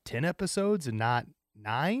we have 10 episodes and not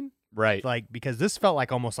 9? Right. Like, because this felt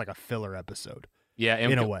like almost like a filler episode. Yeah,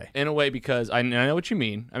 in a way. In a way, because I know what you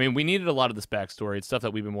mean. I mean, we needed a lot of this backstory. It's stuff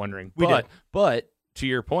that we've been wondering. We did. But to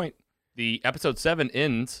your point, the episode 7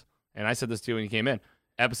 ends, and I said this to you when you came in.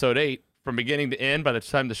 Episode 8, from beginning to end, by the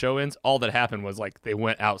time the show ends, all that happened was like they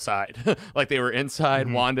went outside. Like they were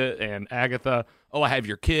inside, Wanda and Agatha. Oh, I have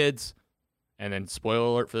your kids. And then spoiler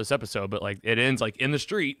alert for this episode, but like it ends like in the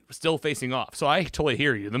street, still facing off. So I totally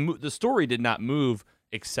hear you. The story did not move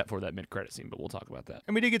except for that mid-credit scene, but we'll talk about that.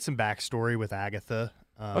 And we did get some backstory with Agatha.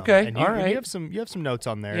 Okay, and all right. You have some notes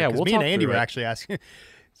on there. Yeah, 'cause we'll me and talk Andy through were it. actually asking.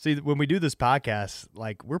 See, when we do this podcast,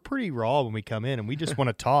 like we're pretty raw when we come in, and we just want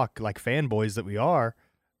to talk like fanboys that we are.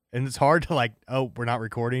 And it's hard to like, oh, we're not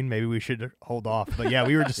recording. Maybe we should hold off. But yeah,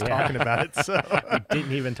 we were just talking about it. So We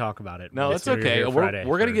didn't even talk about it. No, when that's we were okay. here We're Friday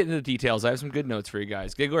going to for- get into the details. I have some good notes for you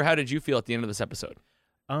guys. Giggler, how did you feel at the end of this episode?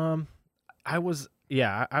 I was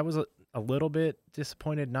a little bit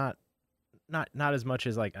disappointed. Not as much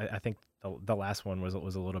as like I think the last one was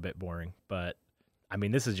a little bit boring. But I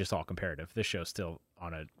mean, this is just all comparative. This show's still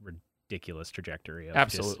on a ridiculous trajectory of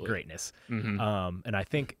just Absolutely. greatness. Mm-hmm. And I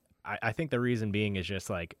think the reason being is just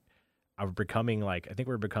like we're becoming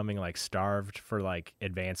like starved for like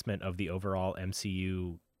advancement of the overall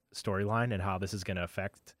MCU storyline and how this is going to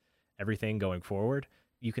affect everything going forward.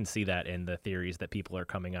 You can see that in the theories that people are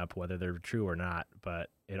coming up, whether they're true or not,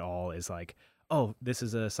 but it all is like, oh, this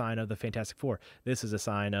is a sign of the Fantastic Four. This is a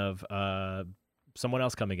sign of someone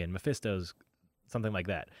else coming in, Mephisto's, something like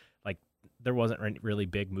that. Like there wasn't really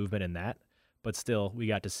big movement in that, but still we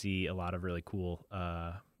got to see a lot of really cool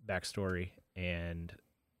backstory, and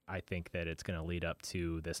I think that it's going to lead up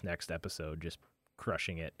to this next episode just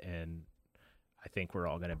crushing it, and I think we're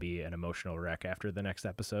all going to be an emotional wreck after the next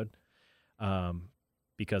episode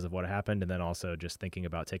because of what happened, and then also just thinking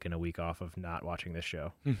about taking a week off of not watching this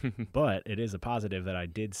show. But it is a positive that I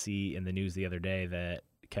did see in the news the other day that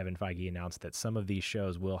Kevin Feige announced that some of these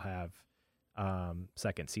shows will have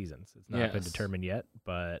second seasons. It's not been Yes. determined yet,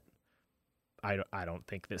 but I don't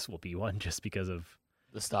think this will be one just because of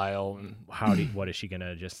The style. And... what is she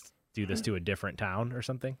gonna just do this to a different town or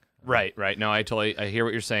something? Right. No, I hear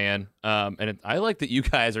what you're saying. I like that you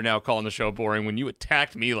guys are now calling the show boring when you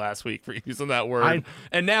attacked me last week for using that word.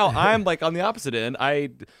 And now I'm like on the opposite end.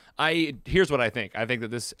 Here's what I think. I think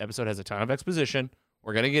that this episode has a ton of exposition.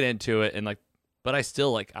 We're going to get into it. But I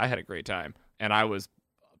still I had a great time, and I was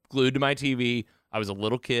glued to my TV. I was a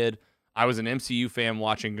little kid. I was an MCU fan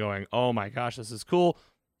watching going, oh my gosh, this is cool.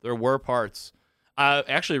 There were parts.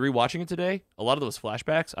 Actually, rewatching it today, a lot of those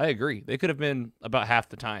flashbacks, I agree. They could have been about half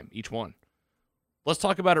the time, each one. Let's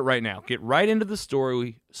talk about it right now. Get right into the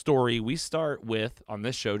story. We start with, on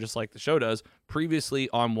this show, just like the show does, previously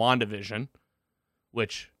on WandaVision,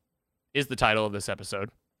 which is the title of this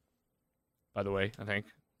episode, by the way, I think,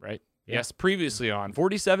 right? Yeah. Yes, previously on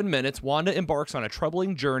 47 minutes, Wanda embarks on a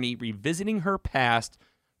troubling journey, revisiting her past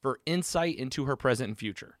for insight into her present and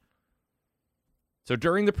future. So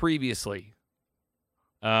during the previously,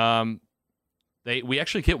 we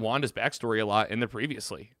actually get Wanda's backstory a lot in the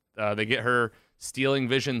previously. They get her stealing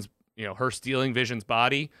Vision's, her stealing Vision's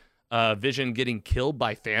body, Vision getting killed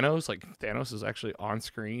by Thanos. Like Thanos is actually on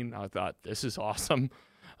screen. I thought this is awesome.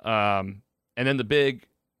 And then the big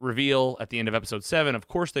reveal at the end of episode 7, of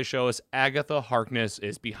course, they show us Agatha Harkness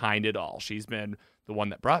is behind it all. She's been the one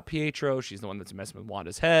that brought Pietro. She's the one that's messing with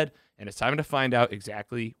Wanda's head, and it's time to find out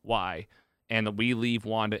exactly why. And that we leave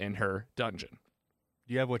Wanda in her dungeon.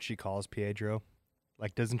 do you have what she calls Pietro?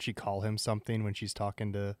 Like, doesn't she call him something when she's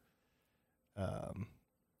talking to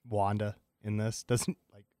Wanda in this? Doesn't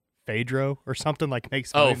like Phaedro or something like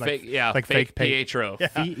makes Oh, like, fake, yeah, like fake fake Pietro.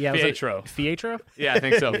 Yeah. Pietro. Pietro? Yeah, I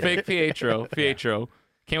think so. Fake Pietro. Pietro.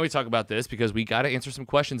 Can't we talk about this because we got to answer some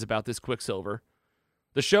questions about this Quicksilver.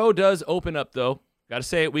 The show does open up, though. Got to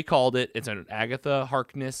say it. We called it. It's an Agatha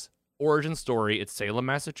Harkness origin story. It's Salem,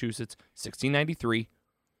 Massachusetts, 1693.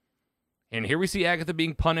 And here we see Agatha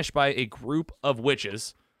being punished by a group of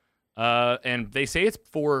witches. And they say it's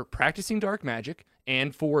for practicing dark magic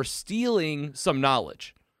and for stealing some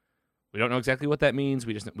knowledge. We don't know exactly what that means.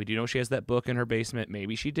 We do know she has that book in her basement.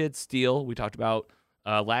 Maybe she did steal. We talked about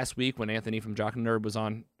last week when Anthony from Jock and Nerd was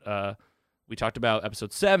on. We talked about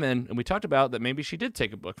episode 7, and we talked about that maybe she did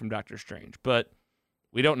take a book from Doctor Strange. But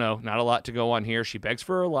we don't know. Not a lot to go on here. She begs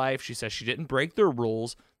for her life. She says she didn't break their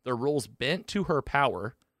rules. The rules bent to her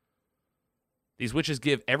power. These witches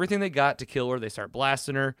give everything they got to kill her. They start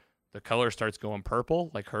blasting her. The color starts going purple,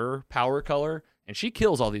 like her power color, and she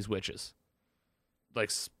kills all these witches. Like,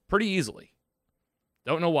 pretty easily.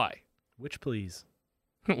 Don't know why. Which please?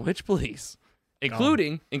 Which please?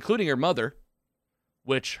 Including her mother,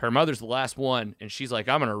 which her mother's the last one, and she's like,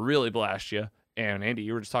 I'm going to really blast you. And Andy,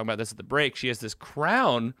 you were just talking about this at the break. She has this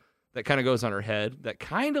crown that kind of goes on her head that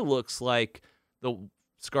kind of looks like the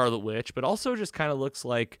Scarlet Witch, but also just kind of looks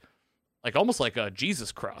like almost like a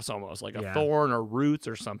Jesus cross, almost like a thorn or roots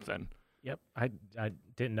or something. Yep. I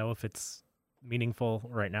didn't know if it's meaningful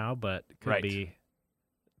right now, but could be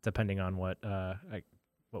depending on what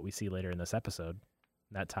we see later in this episode.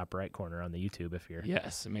 That top right corner on the YouTube, if you're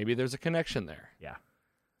Maybe there's a connection there. Yeah.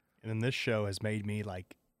 And then this show has made me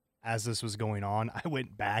like, as this was going on, I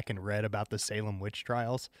went back and read about the Salem witch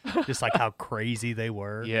trials, just like how crazy they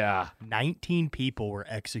were. Yeah. 19 people were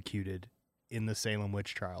executed in the Salem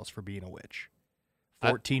witch trials for being a witch.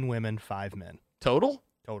 14 women, 5 men. Total.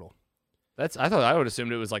 I thought I would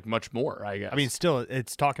assumed it was like much more, I guess. I mean, still,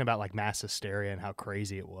 it's talking about like mass hysteria and how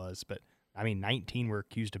crazy it was. But I mean, 19 were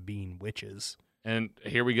accused of being witches. And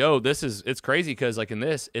here we go. It's crazy because like in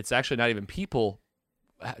this, it's actually not even people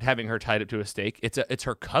having her tied up to a stake. It's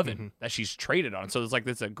her coven that she's traded on. So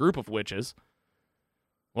it's a group of witches.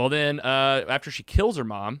 Well, then after she kills her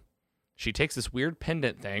mom, she takes this weird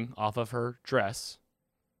pendant thing off of her dress.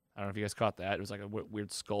 I don't know if you guys caught that. It was like a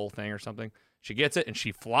weird skull thing or something. She gets it and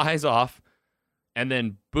she flies off. And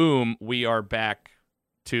then boom, we are back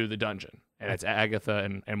to the dungeon. And it's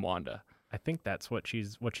Agatha and Wanda. I think that's what she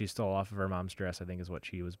stole off of her mom's dress. I think is what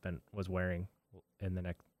she was wearing in the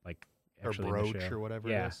next Or brooch or whatever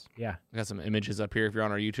it is. Yeah. I got some images up here if you're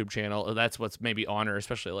on our YouTube channel. That's what's maybe on her,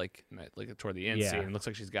 especially like toward the end scene. It looks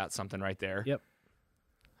like she's got something right there. Yep.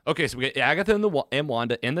 Okay, so we get Agatha and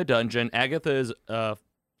Wanda in the dungeon. Agatha is a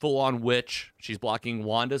full-on witch. She's blocking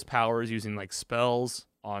Wanda's powers using like spells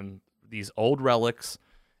on these old relics,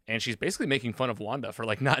 and she's basically making fun of Wanda for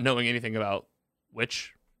like not knowing anything about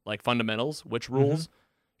witch like fundamentals, witch rules.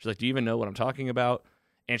 She's like, "Do you even know what I'm talking about?"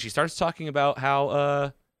 And she starts talking about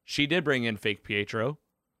how she did bring in fake Pietro,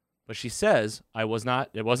 but she says it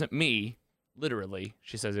wasn't me, literally.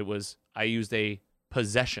 She says I used a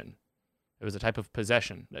possession. It was a type of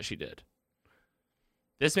possession that she did.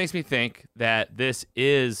 This makes me think that this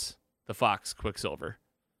is the Fox Quicksilver,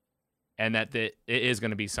 and that it is going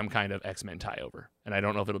to be some kind of X-Men tie-over. And I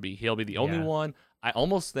don't know if he'll be the only one. I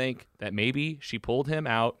almost think that maybe she pulled him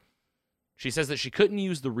out. She says that she couldn't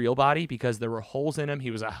use the real body because there were holes in him. He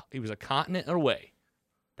was a continent away.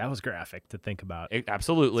 That was graphic to think about.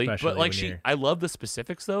 Absolutely. Especially but like I love the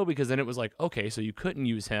specifics though, because then it was like, okay, so you couldn't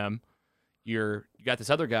use him. You got this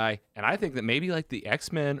other guy, and I think that maybe like the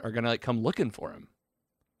X-Men are gonna like come looking for him.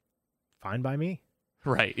 Fine by me.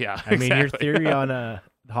 Right, yeah. I mean, your theory on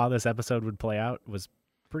how this episode would play out was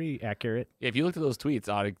pretty accurate. Yeah, if you looked at those tweets,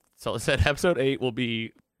 so it said episode 8 will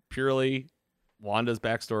be purely Wanda's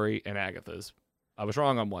backstory and Agatha's. I was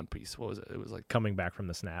wrong on one piece. What was it? It was like coming back from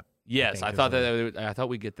the snap. Yes, I thought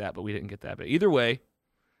we'd get that, but we didn't get that. But either way,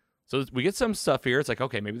 so we get some stuff here. It's like,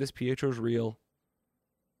 okay, maybe this Pietro's real.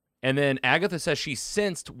 And then Agatha says she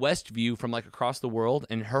sensed Westview from like across the world,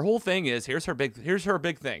 and her whole thing is here's her big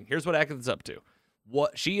thing. Here's what Agatha's up to.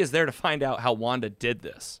 What she is there to find out how Wanda did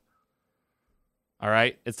this. All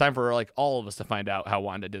right, it's time for like all of us to find out how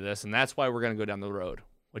Wanda did this, and that's why we're gonna go down the road.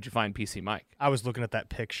 What'd you find, PC Mike? I was looking at that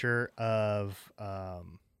picture of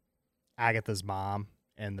Agatha's mom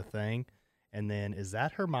and the thing, and then is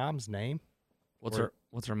that her mom's name? What's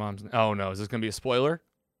her mom's name? Oh no, is this gonna be a spoiler?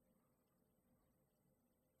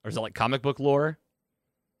 Or is it like comic book lore?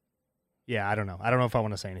 Yeah, I don't know. I don't know if I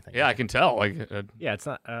want to say anything. Yeah, I can tell. Like, yeah, it's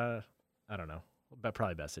not. I don't know. But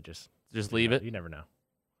probably best to just leave it. You never know.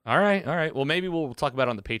 All right. Well, maybe we'll talk about it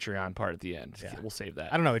on the Patreon part at the end. Yeah. We'll save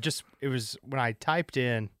that. I don't know. It was when I typed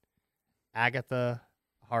in Agatha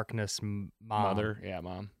Harkness mother. Yeah,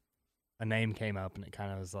 mom. A name came up, and it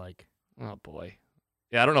kind of was like, oh boy.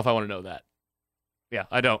 Yeah, I don't know if I want to know that. Yeah,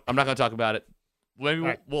 I don't. I'm not going to talk about it.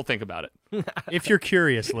 Maybe we'll think about it. If you're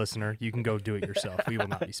curious, listener, you can go do it yourself. We will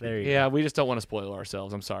not be speaking. Yeah, we just don't want to spoil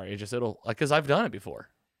ourselves. I'm sorry. It'll because I've done it before.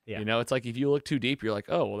 Yeah. You know, it's like if you look too deep, you're like,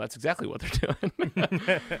 oh, well, that's exactly what they're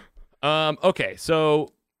doing. Okay, so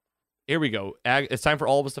here we go. It's time for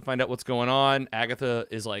all of us to find out what's going on. Agatha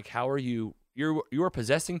is like, how are you? You are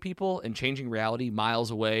possessing people and changing reality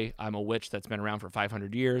miles away. I'm a witch that's been around for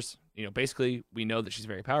 500 years. You know, basically, we know that she's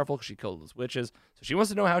very powerful because she killed those witches. So she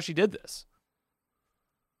wants to know how she did this.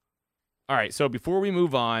 All right, so before we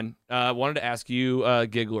move on, I wanted to ask you,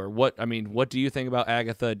 Giggler, what do you think about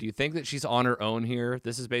Agatha? Do you think that she's on her own here?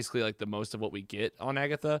 This is basically like the most of what we get on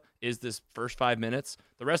Agatha is this first 5 minutes.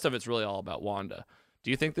 The rest of it's really all about Wanda.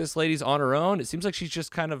 Do you think this lady's on her own? It seems like she's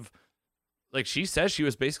just kind of, like she says she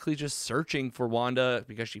was basically just searching for Wanda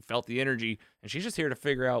because she felt the energy, and she's just here to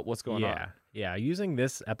figure out what's going on. Yeah, using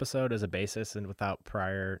this episode as a basis and without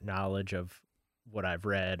prior knowledge of what I've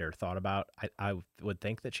read or thought about, I would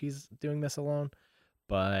think that she's doing this alone,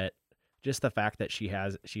 but just the fact that she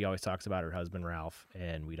always talks about her husband Ralph,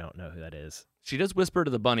 and we don't know who that is. She does whisper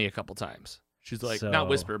to the bunny a couple times. She's like, not So-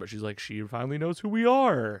 whisper, but she's like, she finally knows who we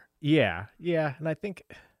are. Yeah, and I think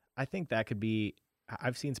that could be.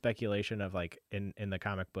 I've seen speculation of like in the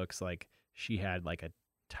comic books, like she had like a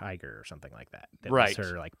tiger or something like that. That Right. was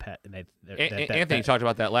her like pet, and Anthony talked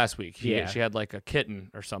about that last week. Yeah. She had like a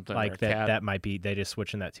kitten or something, like or a that. cat. That might be they just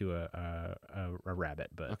switching that to a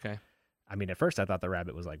rabbit. But Okay. I mean, at first I thought the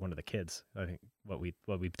rabbit was like one of the kids. I think what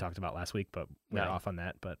we talked about last week, but we're No. off on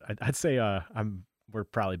that. But I'd say we're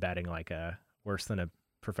probably batting like worse than a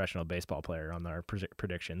professional baseball player on our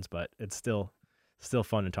predictions, but it's still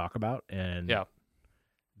fun to talk about, and Yeah.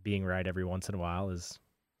 being right every once in a while is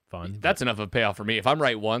fun. That's enough of a payoff for me. If I'm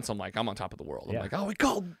right once, I'm like, I'm on top of the world. I'm Yeah. like, oh, we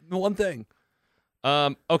called the one thing.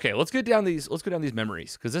 Okay, let's go down these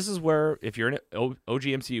memories, because this is where, if you're in an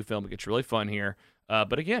OG MCU film, it gets really fun here.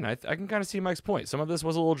 But again, I can kind of see Mike's point. Some of this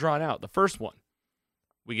was a little drawn out. The first one,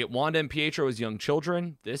 we get Wanda and Pietro as young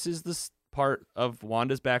children. This is the part of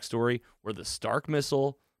Wanda's backstory where the Stark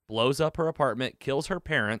missile blows up her apartment, kills her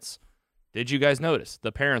parents. Did you guys notice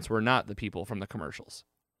the parents were not the people from the commercials?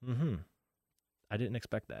 Mm-hmm. I didn't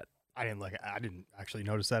expect that. I didn't actually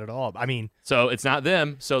notice that at all. I mean, So it's not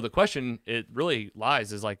them. So the question it really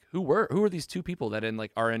lies is like, who are these two people that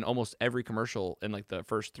are in almost every commercial in like the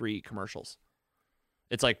first 3 commercials?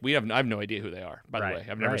 It's like I have no idea who they are. By the Right, way,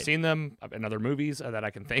 I've never right. seen them in other movies that I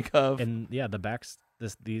can think of. And yeah,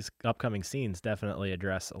 these upcoming scenes definitely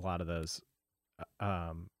address a lot of those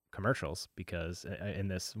commercials, because in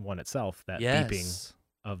this one itself, that beeping yes.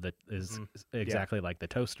 of is Mhm. exactly like the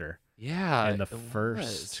toaster Yeah. in the it first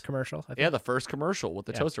was. commercial. I think. Yeah, the first commercial with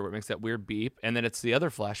the Yeah. toaster where it makes that weird beep, and then it's the other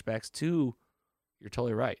flashbacks too. You're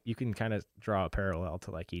totally right. You can kind of draw a parallel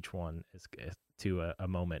to like each one is to a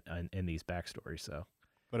moment in these backstories. So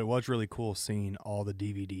but it was really cool seeing all the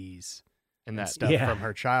DVDs And and that stuff Yeah. from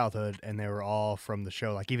her childhood, and they were all from the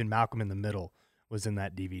show. Like even Malcolm in the Middle was in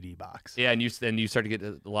that DVD box. Yeah, and you start to get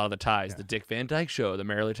a lot of the ties. Yeah. The Dick Van Dyke Show, the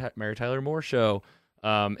Mary Tyler Moore Show,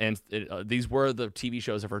 these were the TV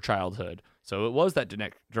shows of her childhood. So it was that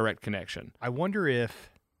direct connection. I wonder if,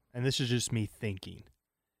 and this is just me thinking,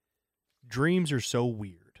 dreams are so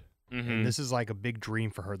weird. Mm-hmm. And this is like a big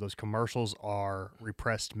dream for her. Those commercials are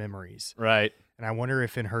repressed memories. Right. And I wonder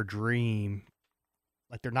if in her dream,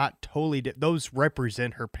 like they're not totally, those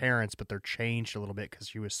represent her parents, but they're changed a little bit because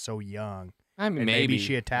she was so young. I mean, And maybe she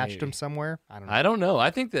maybe. attached them somewhere. I don't know. I don't know. I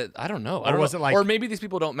think that I don't know. Or I don't was know. it like- or maybe these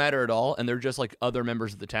people don't matter at all, and they're just like other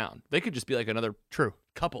members of the town. They could just be like another True.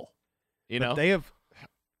 couple. You But know? they have,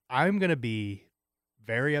 I'm going to be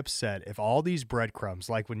very upset if all these breadcrumbs,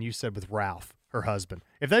 like when you said with Ralph, her husband,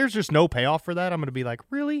 if there's just no payoff for that, I'm going to be like,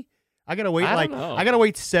 really? I got to wait I don't know. I got to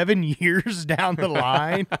wait 7 years down the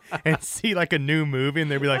line and see like a new movie,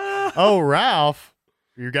 and they'll be like, oh, Ralph.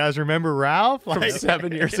 You guys remember Ralph? From Like,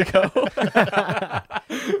 7 years ago.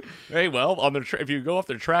 Hey, well, on the if you go off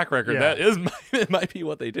their track record, Yeah. that is it might be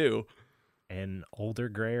what they do. and older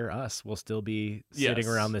grayer us will still be sitting Yes.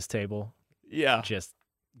 around this table Yeah. just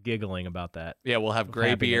giggling about that. Yeah, we'll have gray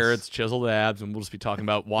happiness. beards, chiseled abs, and we'll just be talking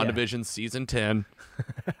about WandaVision season 10.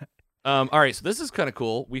 All right, so this is kind of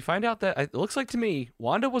cool. We find out that it looks like to me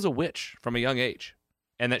Wanda was a witch from a young age,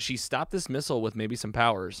 and that she stopped this missile with maybe some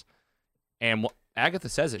powers. And Agatha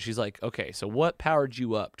says it. She's like, "Okay, so what powered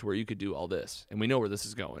you up to where you could do all this?" And we know where this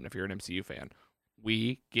is going. If you're an MCU fan,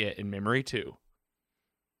 we get in Memory 2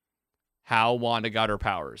 how Wanda got her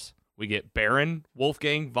powers. We get Baron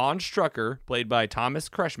Wolfgang von Strucker, played by Thomas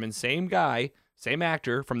Kretschmann, same guy, same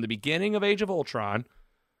actor from the beginning of Age of Ultron,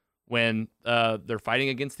 when they're fighting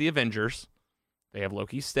against the Avengers. They have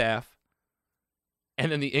Loki's staff.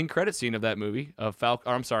 And then the end credit scene of that movie, of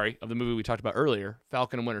the movie we talked about earlier,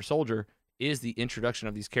 Falcon and Winter Soldier, is the introduction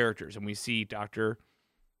of these characters. And we see Dr.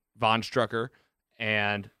 von Strucker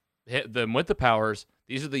and hit them with the powers.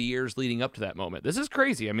 These are the years leading up to that moment. This is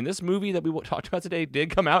crazy. I mean, this movie that we talked about today did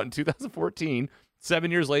come out in 2014.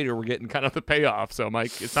 7 years later, we're getting kind of the payoff. So,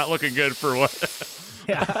 Mike, it's not looking good for what?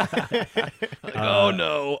 Like, oh,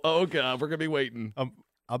 no. Oh, God. We're going to be waiting.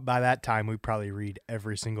 by that time, we probably read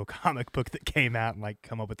every single comic book that came out and like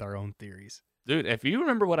come up with our own theories. Dude, if you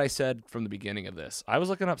remember what I said from the beginning of this, I was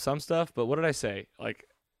looking up some stuff, but what did I say? Like,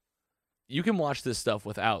 you can watch this stuff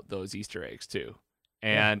without those Easter eggs, too.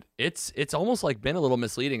 And it's almost like been a little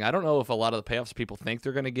misleading. I don't know if a lot of the payoffs people think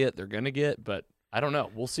they're gonna get, but I don't know.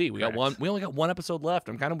 We'll see. We only got one episode left.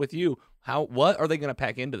 I'm kind of with you. What are they gonna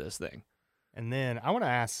pack into this thing? And then I want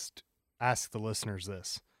to ask the listeners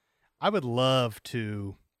this. I would love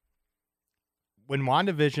to, when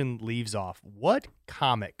WandaVision leaves off, what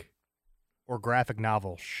comic or graphic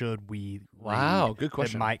novel should we read Good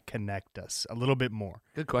question. that might connect us a little bit more?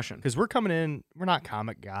 Good question. Because we're coming in, we're not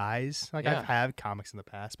comic guys. Like Yeah. I've had comics in the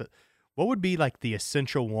past, but what would be like the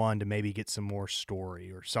essential one to maybe get some more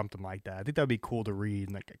story or something like that? I think that would be cool to read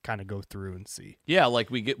and like kind of go through and see. Yeah, like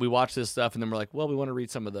we watch this stuff and then we're like, well, we want to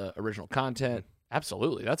read some of the original content.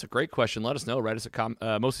 Absolutely. That's a great question. Let us know. Write us at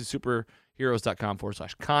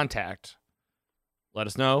mostlysuperheroes.com/contact. Let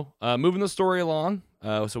us know. Moving the story along.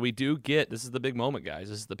 So we do get, this is the big moment, guys.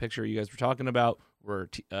 This is the picture you guys were talking about. We're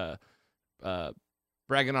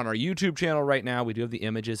bragging on our YouTube channel right now. We do have the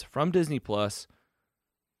images from Disney Plus.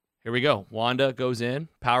 Here we go. Wanda goes in,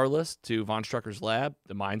 powerless, to Von Strucker's lab.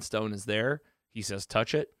 The Mind Stone is there. He says,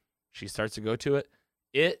 touch it. She starts to go to it.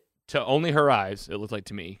 It, to only her eyes, it looked like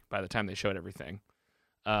to me by the time they showed everything.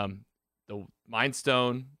 The Mind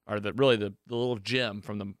Stone, or the little gem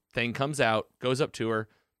from the thing comes out, goes up to her.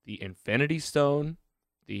 The Infinity Stone,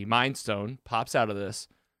 the Mind Stone, pops out of this,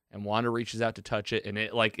 and Wanda reaches out to touch it, and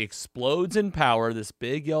it like explodes in power, this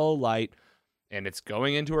big yellow light, and it's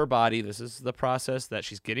going into her body. This is the process that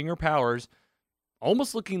she's getting her powers,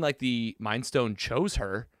 almost looking like the Mind Stone chose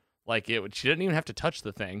her. Like she didn't even have to touch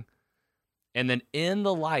the thing. And then in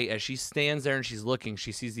the light, as she stands there and she's looking,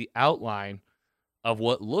 she sees the outline of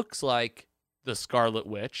what looks like the Scarlet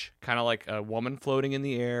Witch, kind of like a woman floating in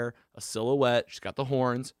the air, a silhouette. She's got the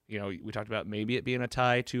horns. You know, we talked about maybe it being a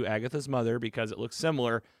tie to Agatha's mother because it looks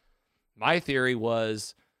similar. My theory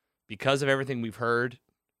was because of everything we've heard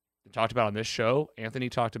and talked about on this show, Anthony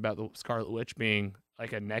talked about the Scarlet Witch being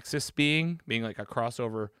like a Nexus being like a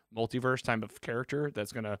crossover multiverse type of character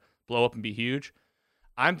that's going to blow up and be huge.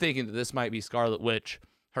 I'm thinking that this might be Scarlet Witch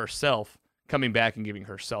herself coming back and giving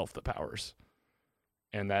herself the powers.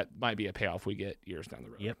 And that might be a payoff we get years down the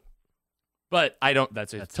road. Yep. But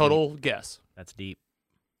that's a total guess. That's deep.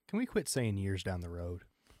 Can we quit saying years down the road?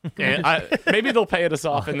 And maybe they'll pay us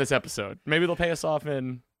off in this episode. Maybe they'll pay us off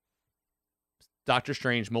in Doctor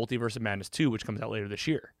Strange Multiverse of Madness 2, which comes out later this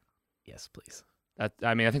year. Yes, please. I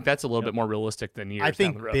think that's a little bit more realistic than years I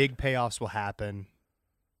think down the road. big payoffs will happen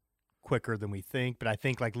quicker than we think, but I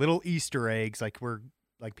think like little Easter eggs, like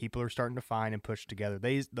people are starting to find and push together.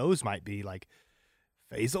 Those might be like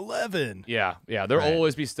Phase 11. Yeah. There'll Right.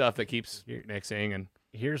 always be stuff that keeps mixing. And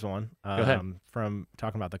Here's one ahead. from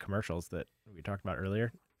talking about the commercials that we talked about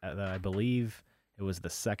earlier. I believe it was the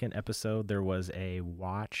second episode. There was a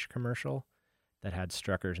watch commercial that had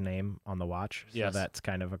Strucker's name on the watch. So Yes. that's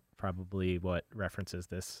kind of probably what references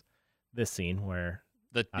this scene where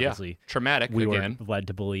the obviously traumatic we again. were led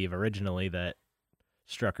to believe originally that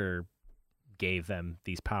Strucker gave them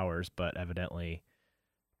these powers, but evidently,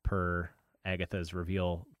 per Agatha's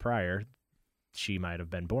reveal prior, she might have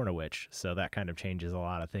been born a witch. So that kind of changes a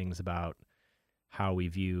lot of things about how we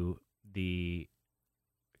view the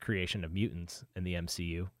creation of mutants in the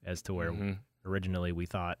MCU, as to where Mhm. originally we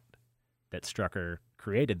thought that Strucker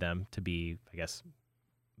created them to be, I guess,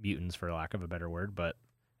 mutants for lack of a better word, but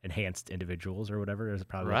enhanced individuals or whatever is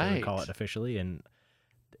probably what they would call Right. it officially, and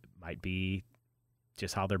it might be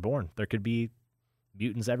just how they're born. There could be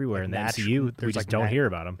mutants everywhere Like in the natu- MCU. We there's just like don't nat- hear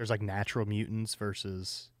about them. There's like natural mutants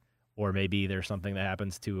versus Or maybe there's something that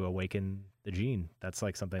happens to awaken the gene. That's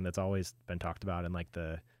like something that's always been talked about in like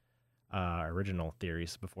the original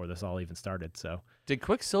theories before this all even started. So Did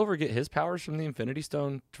Quicksilver get his powers from the Infinity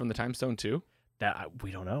Stone, from the Time Stone too? that we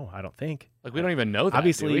don't know. I don't think. Like, we don't even know that,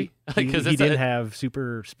 Obviously, do we? he didn't have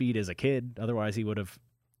super speed as a kid. Otherwise, he would have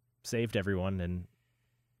saved everyone. And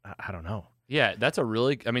I don't know. Yeah, that's a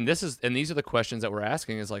really. I mean, these are the questions that we're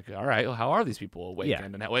asking. Is like, all right, well, how are these people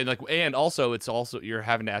awakened? And that way, and also, you're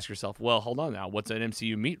having to ask yourself, well, hold on now, what's an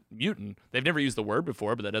MCU mutant? They've never used the word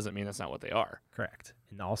before, but that doesn't mean that's not what they are. Correct.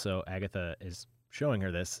 And also, Agatha is showing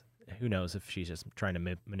her this. Who knows if she's just trying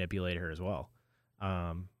to manipulate her as well.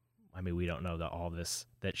 I mean, we don't know that all this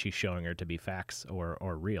that she's showing her to be facts or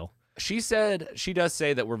real. She does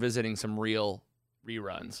say that we're visiting some real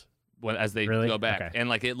reruns as they Really? go back, Okay. and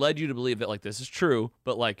like it led you to believe that like this is true,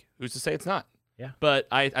 but like who's to say it's not? Yeah. But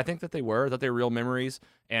I think that they're real memories,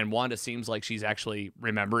 and Wanda seems like she's actually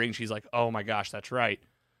remembering. She's like, oh my gosh, that's right.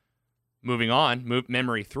 Moving on,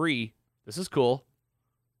 memory 3. This is cool.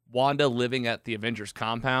 Wanda living at the Avengers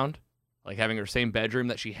compound, like having her same bedroom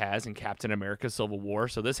that she has in Captain America Civil War.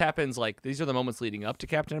 So this happens like these are the moments leading up to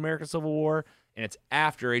Captain America Civil War, and it's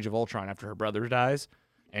after Age of Ultron, after her brother dies,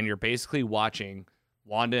 and you're basically watching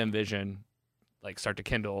Wanda and Vision like start to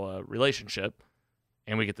kindle a relationship,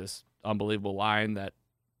 and we get this unbelievable line that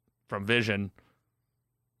from Vision,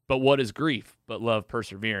 but what is grief but love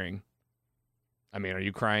persevering? I mean, are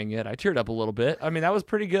you crying yet? I teared up a little bit. I mean, that was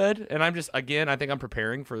pretty good. And I'm just, again, I think I'm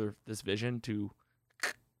preparing for this Vision to.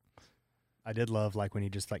 I did love like when he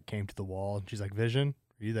just like came to the wall and she's like, Vision,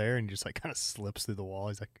 are you there? And he just like kind of slips through the wall.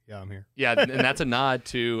 He's like, yeah, I'm here. Yeah, and that's a nod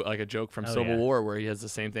to like a joke from Oh, Civil yeah. War where he has the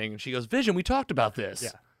same thing. And she goes, Vision, we talked about this. Yeah.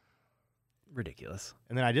 Ridiculous.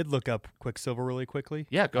 And then I did look up Quicksilver really quickly.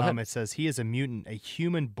 Yeah, go ahead. It says he is a mutant, a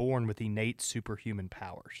human born with innate superhuman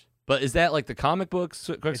powers. But is that like the comic books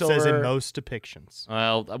Quicksilver? It says in most depictions.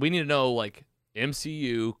 Well, we need to know like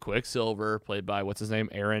MCU Quicksilver played by what's his name?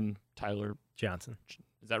 Aaron Tyler. Johnson.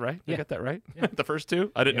 Is that right? Yeah. I got that right? Yeah. The first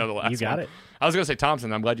two? I didn't know the last one. You got it. I was going to say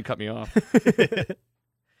Thompson. I'm glad you cut me off.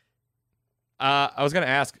 I was going to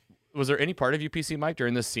ask, was there any part of UPC, Mike,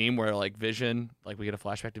 during this scene where like Vision, like we get a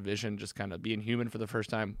flashback to Vision just kind of being human for the first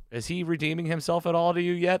time? Is he redeeming himself at all to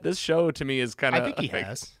you yet? This show to me is kind of I think he like,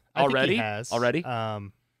 has. Already? I think he has. Already?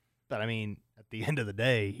 But I mean, at the end of the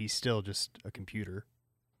day, he's still just a computer.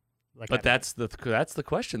 Like, But that's the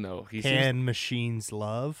question though. He seems, can machines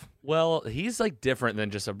love? well, he's like different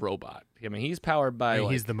than just a robot. I mean, he's powered by I mean,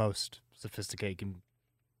 like he's the most sophisticated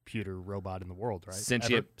computer robot in the world, right?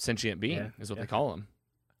 sentient being Yeah. is what Yeah. they call him.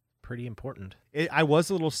 Pretty important. I was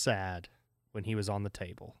a little sad when he was on the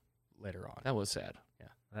table later on. That was sad.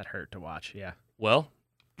 That hurt to watch. Yeah. Well,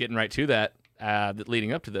 getting right to that,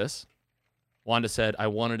 leading up to this, Wanda said, I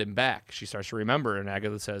wanted him back. She starts to remember, and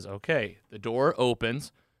Agatha says, okay, the door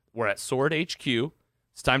opens. We're at Sword HQ.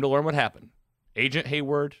 It's time to learn what happened. Agent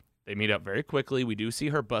Hayward, they meet up very quickly. We do see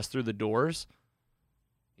her bust through the doors.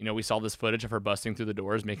 You know, we saw this footage of her busting through the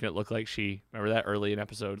doors, making it look like she, remember that early in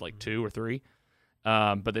episode like 2 or 3?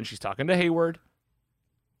 But then she's talking to Hayward.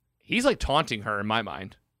 He's like taunting her in my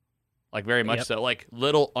mind. Like very much Yep. so. Like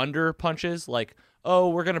little under punches, like, oh,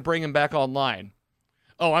 we're going to bring him back online.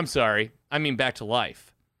 Oh, I'm sorry. I mean back to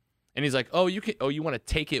life. And he's like, oh, you want to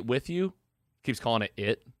take it with you? Keeps calling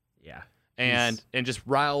it. Yeah. And just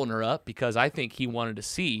riling her up because I think he wanted to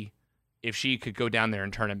see if she could go down there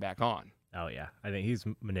and turn him back on. Oh yeah. I think he's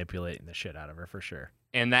manipulating the shit out of her for sure.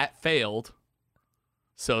 And that failed.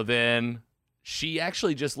 So then she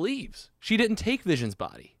actually just leaves. She didn't take Vision's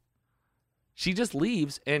body. She just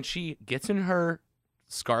leaves and she gets in her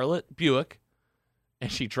Scarlet Buick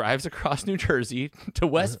and she drives across New Jersey to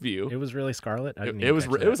Westview. It was really Scarlet. I didn't It even was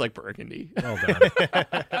catch it that. was like burgundy. Well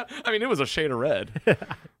done. I mean, it was a shade of red,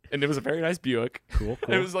 and it was a very nice Buick. Cool.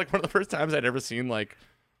 It was like one of the first times I'd ever seen like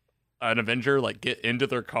an Avenger like get into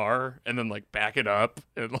their car and then like back it up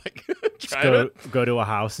and like Just drive it. go to a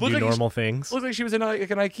house and Looked do like normal things. Looked like she was in like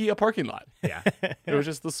an IKEA parking lot. Yeah. It was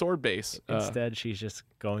just the sword base. Instead, she's just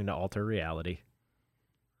going to alter reality.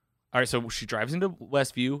 All right, so she drives into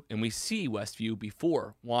Westview, and we see Westview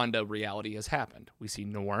before Wanda reality has happened. We see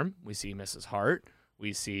Norm, we see Mrs. Hart,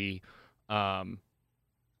 we see a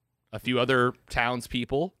few other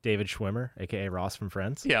townspeople. David Schwimmer, aka Ross from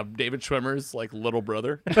Friends. Yeah, David Schwimmer's like little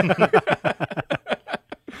brother.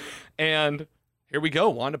 And here we go.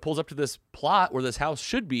 Wanda pulls up to this plot where this house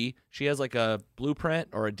should be. She has like a blueprint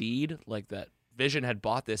or a deed, like that Vision had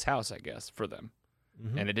bought this house, I guess, for them.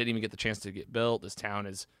 Mhm. And it didn't even get the chance to get built. This town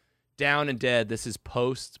is down and dead. This is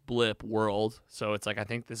post-blip world. So it's like, I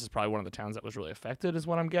think this is probably one of the towns that was really affected is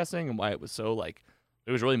what I'm guessing, and why it was so like,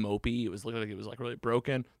 it was really mopey. It was looking like it was like really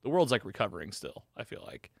broken. The world's like recovering still, I feel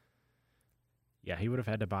like. Yeah, he would have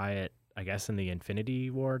had to buy it, I guess, in the Infinity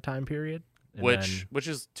War time period. And then- Which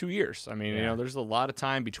is 2 years. I mean, you Yeah. know, there's a lot of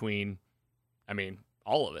time between, I mean,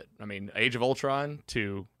 all of it. I mean, Age of Ultron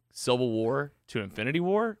to Civil War to Infinity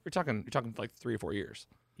War. You're talking like 3 or 4 years.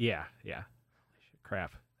 yeah.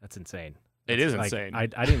 Crap, that's insane. It is Like, insane. I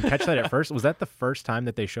didn't catch that at first. Was that the first time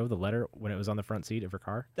that they showed the letter when it was on the front seat of her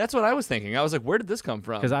car? That's what I was thinking. I was like, where did this come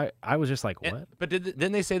from? Because I was just like, And- what? But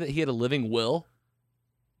didn't they say that he had a living will?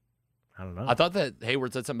 I don't know. I thought that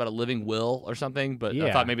Hayward said something about a living will or something, but I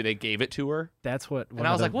Yeah. thought maybe they gave it to her. That's what. And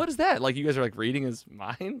I was like, what is that? Like, you guys are like reading his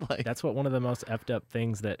mind? Like, That's what one of the most effed up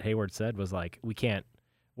things that Hayward said was like, we can't.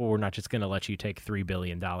 Well, we're not just going to let you take $3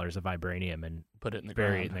 billion of vibranium and put it in the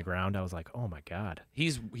bury ground. it in the ground. I was like, oh my god.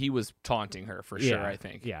 He was taunting her for sure, I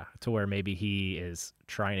think. Yeah, to where maybe he is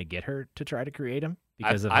trying to get her to try to create him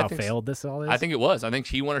because of I how think failed this all is. I think it was. I think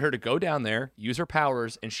he wanted her to go down there, use her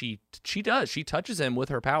powers, and she does. She touches him with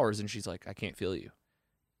her powers, and she's like, I can't feel you.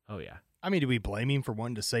 Oh yeah. I mean, do we blame him for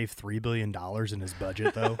wanting to save $3 billion in his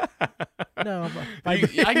budget, though? No, I can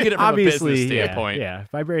get it from a obviously, business standpoint. Yeah,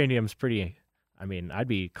 vibranium's pretty. I mean, I'd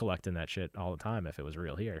be collecting that shit all the time if it was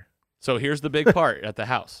real here. So here's the big part at the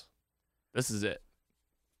house. This is it.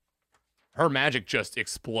 Her magic just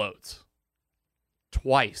explodes.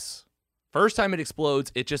 Twice. First time it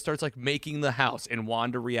explodes, it just starts like making the house and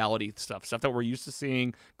Wanda reality stuff that we're used to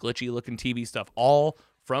seeing, glitchy looking TV stuff, all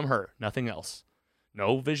from her, nothing else.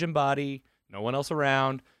 No Vision body, no one else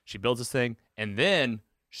around. She builds this thing, and then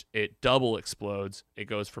it double explodes. It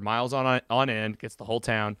goes for miles on end, gets the whole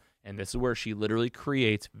town, and this is where she literally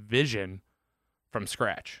creates Vision from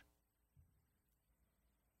scratch.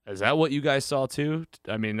 Is that what you guys saw too?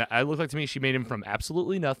 I mean, it looked like to me she made him from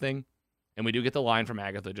absolutely nothing. And we do get the line from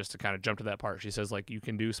Agatha just to kind of jump to that part. She says, like, you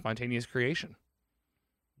can do spontaneous creation.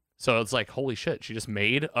 So it's like, holy shit, she just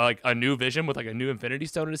made like a new Vision with like a new Infinity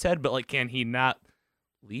Stone in his head, but like, can he not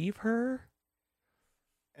leave her?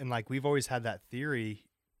 And like we've always had that theory,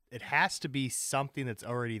 it has to be something that's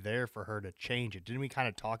already there for her to change it. Didn't we kind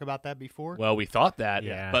of talk about that before? Well, we thought that,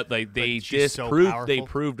 Yeah. but like they she's so disproved they powerful.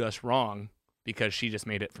 proved us wrong because she just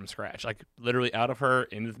made it from scratch, like literally out of her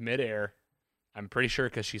into midair. I'm pretty sure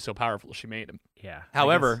because she's so powerful, she made him. Yeah.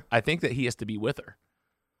 However, I think that he has to be with her.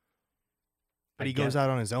 But he goes out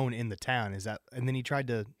on his own in the town. Is that? And then he tried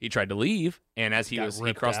to. He tried to leave, and as he Got was he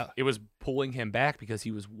ripped crossed, out. it was pulling him back because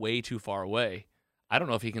he was way too far away. I don't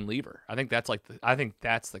know if he can leave her. I think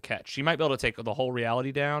that's the catch. She might be able to take the whole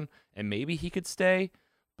reality down, and maybe he could stay,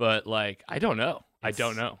 but like I don't know. I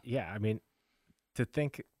don't know. Yeah, I mean, to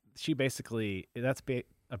think she basically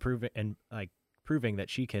proving that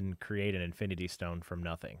she can create an Infinity Stone from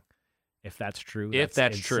nothing. If that's true, If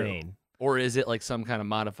that's true. insane. Or is it like some kind of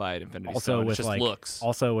modified Infinity Also Stone? It with just like looks.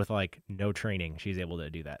 also with like no training, she's able to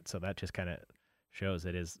do that. So that just kind of shows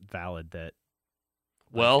it is valid that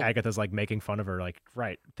Well, Agatha's like making fun of her. Like,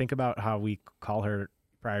 right? Think about how we call her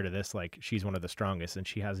prior to this. Like, she's one of the strongest, and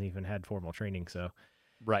she hasn't even had formal training. So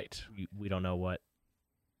right. we don't know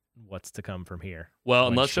what's to come from here. Well,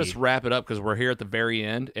 and when let's just she- wrap it up because we're here at the very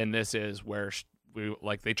end, and this is where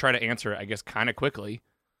they try to answer it, I guess, kind of quickly,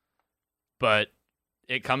 but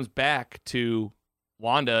it comes back to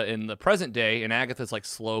Wanda in the present day, and Agatha's like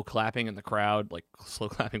slow clapping in the crowd, like slow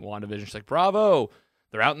clapping WandaVision. She's like, "Bravo!"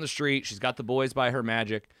 They're out in the street. She's got the boys by her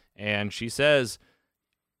magic, and she says,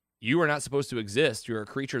 "You are not supposed to exist. You're a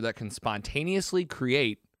creature that can spontaneously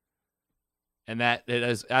create." And that it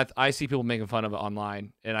is, I see people making fun of it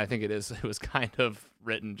online, and I think it was kind of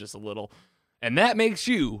written just a little. And that makes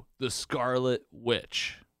you the Scarlet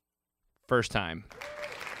Witch. First time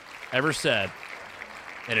ever said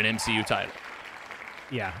in an MCU title.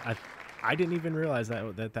 Yeah, I didn't even realize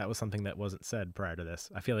that was something that wasn't said prior to this.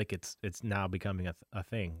 I feel like it's now becoming a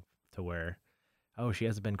thing to where, oh, she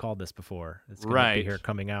hasn't been called this before. It's gonna Right. be her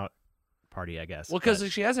coming out party, I guess. Well, because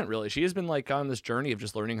she hasn't really. She has been like on this journey of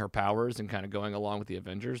just learning her powers and kind of going along with the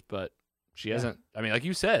Avengers, but she hasn't. I mean, like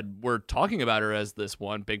you said, we're talking about her as this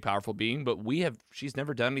one big, powerful being, but she's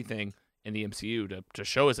never done anything in the MCU to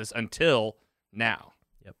show us this until now.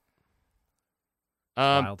 Yep.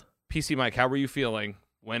 Um, Wild. PC Mike, how were you feeling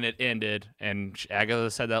when it ended and Agatha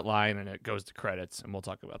said that line and it goes to credits, and we'll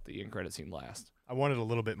talk about the end credit scene last. I wanted a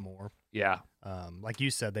little bit more. Yeah. Like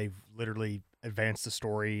you said, they've literally advanced the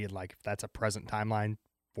story. Like if that's a present timeline,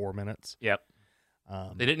 4 minutes. Yep.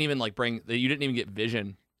 They didn't even like you didn't even get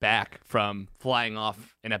Vision back from flying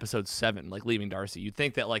off in episode 7, like leaving Darcy. You'd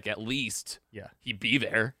think that like at least he'd be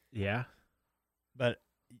there. Yeah. But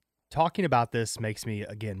talking about this makes me,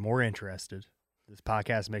 again, more interested. This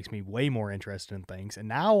podcast makes me way more interested in things. And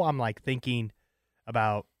now I'm like thinking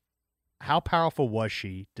about how powerful was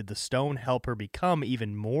she? Did the stone help her become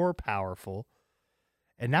even more powerful?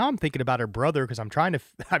 And now I'm thinking about her brother because I'm trying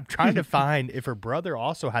to find if her brother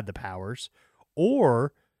also had the powers,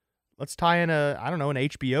 or let's tie in an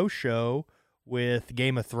HBO show with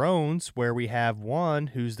Game of Thrones where we have one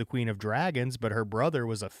who's the Queen of Dragons, but her brother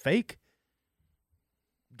was a fake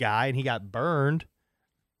guy and he got burned.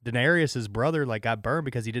 Daenerys' brother got burned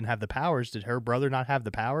because he didn't have the powers. Did her brother not have the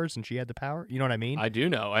powers and she had the power? You know what I mean? I do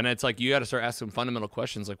know. And it's like you got to start asking fundamental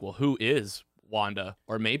questions like, well, who is Wanda?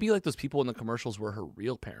 Or maybe like those people in the commercials were her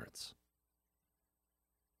real parents.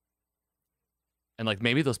 And like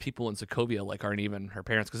maybe those people in Sokovia like aren't even her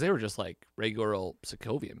parents because they were just like regular old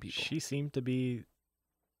Sokovian people. She seemed to be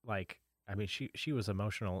like, I mean, she was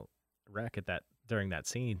emotional wreck during that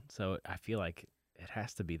scene. So I feel like it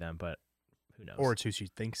has to be them, but who knows? Or it's who she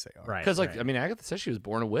thinks they are. Right. Because, like, right. I mean, Agatha says she was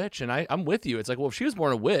born a witch, and I'm with you. It's like, well, if she was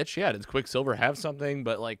born a witch, yeah, does Quicksilver have something?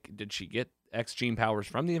 But, like, did she get X gene powers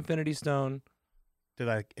from the Infinity Stone? Did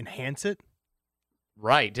I enhance it?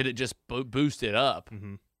 Right. Did it just boost it up?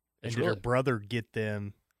 Mm-hmm. It's And did her really- brother get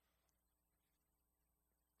them?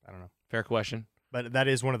 I don't know. Fair question. But that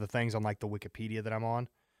is one of the things on like the Wikipedia that I'm on.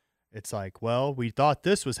 It's like, well, we thought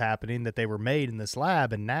this was happening, that they were made in this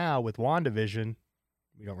lab, and now with WandaVision,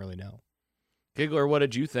 we don't really know. Giggler, what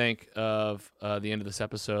did you think of the end of this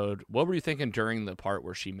episode? What were you thinking during the part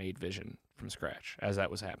where she made Vision from scratch as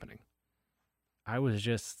that was happening? I was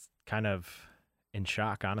just kind of in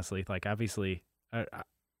shock, honestly. Like, obviously,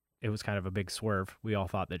 it was kind of a big swerve. We all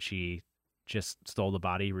thought that she just stole the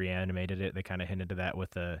body, reanimated it. They kind of hinted to that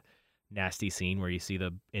with the nasty scene where you see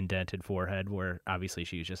the indented forehead, where obviously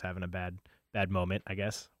she was just having a bad moment, I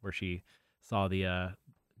guess, where she saw the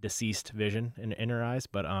deceased Vision in her eyes.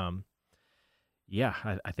 But yeah,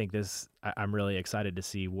 I think I'm really excited to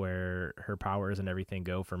see where her powers and everything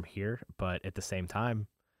go from here. But at the same time,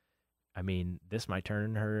 I mean, this might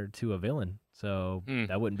turn her to a villain, so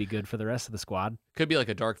that wouldn't be good for the rest of the squad. Could be like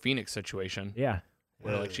a Dark Phoenix situation. Yeah.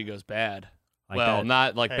 Where like she goes bad. Like well, that.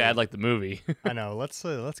 not like bad like the movie. I know. Let's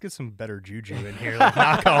get some better juju in here. Like,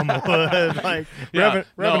 knock on wood. Like Yeah,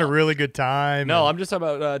 we're having a really good time. No, and- I'm just talking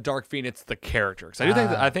about Dark Phoenix, the character. 'Cause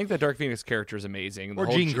I think the Dark Phoenix character is amazing. Or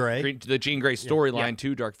The whole Jean Grey. The Jean Grey storyline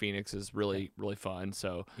to Dark Phoenix is really fun.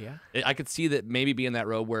 So Yeah. I could see that maybe being that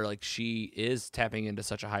road where like she is tapping into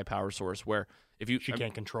such a high power source where if you she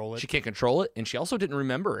can't control it. she can't control it, and she also didn't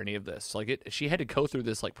remember any of this. Like she had to go through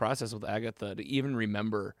this like process with Agatha to even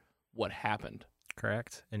remember what happened.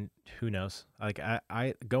 Correct. And who knows? Like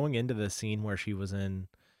I going into the scene where she was in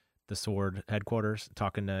the Sword headquarters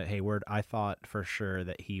talking to Hayward, I thought for sure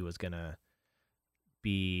that he was gonna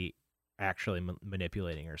be actually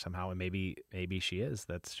manipulating her somehow, and maybe she is.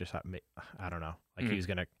 That's just I don't know. Like he was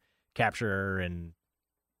gonna capture her and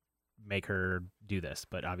make her do this,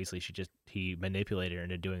 but obviously he manipulated her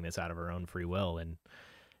into doing this out of her own free will, and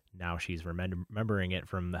now she's remembering it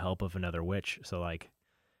from the help of another witch. So like.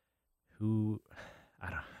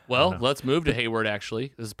 Well, let's move to Hayward,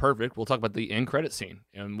 actually. This is perfect. We'll talk about the end credit scene.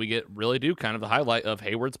 And we really do kind of the highlight of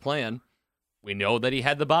Hayward's plan. We know that he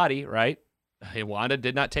had the body, right? Wanda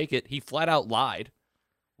did not take it. He flat out lied.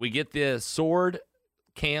 We get the Sword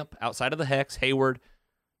camp outside of the Hex. Hayward,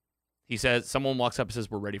 he says, someone walks up and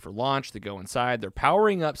says, we're ready for launch. They go inside. They're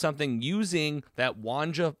powering up something using that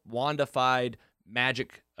Wandified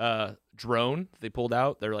magic drone they pulled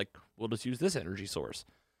out. They're like, we'll just use this energy source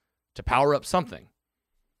to power up something.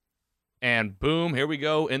 And boom, here we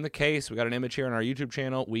go in the case. We got an image here on our YouTube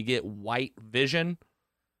channel. We get white vision.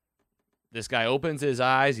 This guy opens his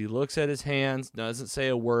eyes. He looks at his hands, doesn't say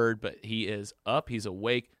a word, but he is up. He's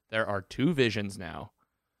awake. There are two visions now.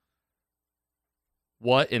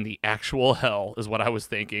 What in the actual hell is what I was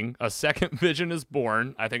thinking? A second vision is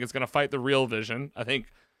born. I think it's going to fight the real vision. I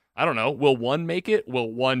don't know. Will one make it? Will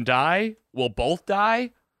one die? Will both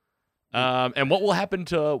die? And what will happen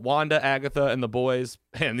to Wanda, Agatha, and the boys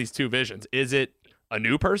and these two visions? Is it a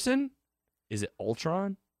new person? Is it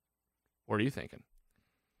Ultron? What are you thinking?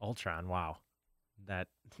 Ultron, wow.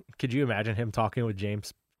 Could you imagine him talking with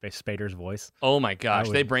James Spader's voice? Oh my gosh,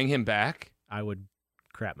 they bring him back? I would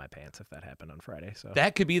crap my pants if that happened on Friday. So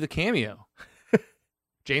that could be the cameo.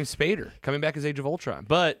 James Spader coming back as Age of Ultron.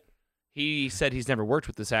 But he said he's never worked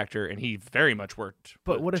with this actor, and he very much worked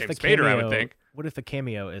with James Spader, I would think. What if the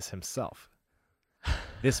cameo is himself?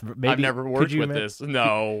 I've never worked with this.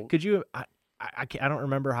 No. Could you? I don't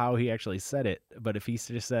remember how he actually said it, but if he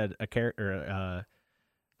just said a character,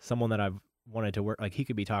 someone that I've wanted to work, like he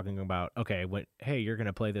could be talking about, okay, hey, you're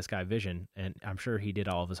gonna play this guy Vision, and I'm sure he did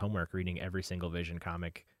all of his homework reading every single Vision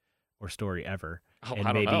comic or story ever. Oh, and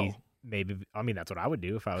I don't know. Maybe I mean that's what I would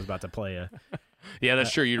do if I was about to play a. Yeah,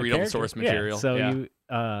 that's true. You'd read all the source material. Yeah,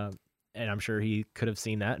 so and I'm sure he could have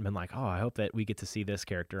seen that and been like, oh, I hope that we get to see this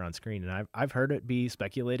character on screen. And I've heard it be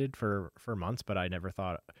speculated for months, but I never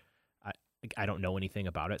thought I don't know anything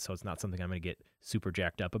about it, so it's not something I'm going to get super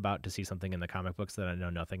jacked up about to see something in the comic books that I know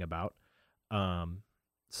nothing about.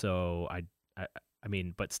 So I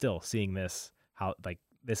mean, but still seeing this, how like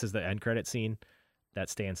this is the end credit scene, that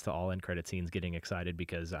stands to all end credit scenes getting excited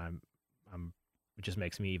because it just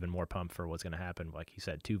makes me even more pumped for what's going to happen. Like you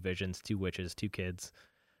said, two visions, two witches, two kids.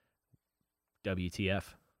 WTF?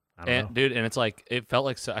 I don't know. Dude, and it's like I felt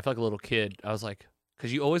like a little kid. I was like,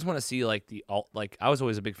 because you always want to see like I was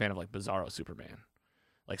always a big fan of like Bizarro Superman,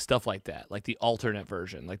 like stuff like that, like the alternate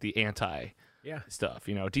version, like the anti stuff.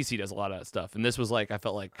 You know, DC does a lot of that stuff, and this was like I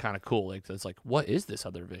felt like kind of cool. Like it's like, what is this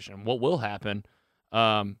other vision? What will happen?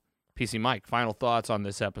 PC Mike, final thoughts on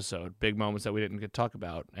this episode? Big moments that we didn't get to talk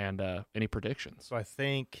about, and any predictions? So I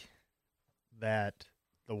think that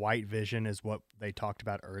the white vision is what they talked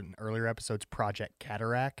about in earlier episodes, Project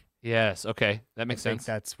Cataract. Yes. Okay, that makes sense.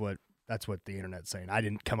 That's what the internet's saying.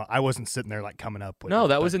 I wasn't sitting there like coming up with. No, it,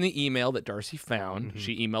 that was in the email that Darcy found. Mm-hmm.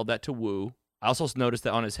 She emailed that to Wu. I also noticed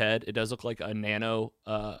that on his head, it does look like a nano,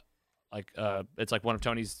 it's like one of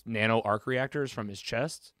Tony's nano arc reactors from his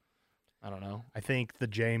chest. I don't know. I think the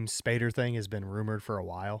James Spader thing has been rumored for a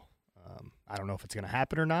while. I don't know if it's going to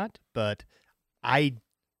happen or not, but I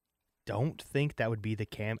don't think that would be the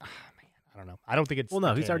cam. Man, I don't know. I don't think it's. Well, no,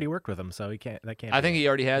 the he's cameo. already worked with him, so he can't. That can't. I be think it. he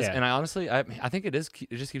already has, Yeah. and I honestly, I think it is.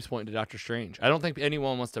 It just keeps pointing to Doctor Strange. I don't think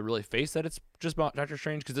anyone wants to really face that it's just about Doctor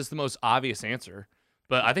Strange because it's the most obvious answer.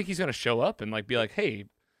 But I think he's going to show up and like be like, "Hey,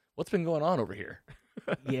 what's been going on over here?"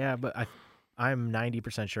 Yeah, but I'm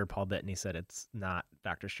 90% sure Paul Bettany said it's not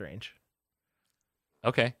Doctor Strange.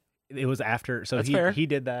 Okay, It was after, so That's fair. he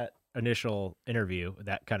did that initial interview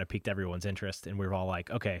that kind of piqued everyone's interest, and we were all like,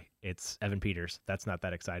 okay, it's Evan Peters. That's not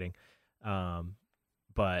that exciting.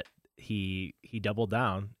 But he doubled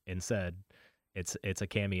down and said it's a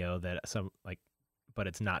cameo that but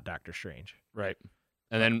it's not Doctor Strange. right.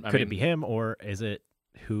 And then Could it be him, or is it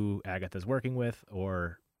who Agatha's working with,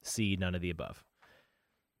 or C, none of the above?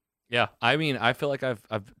 Yeah, I mean, I feel like I've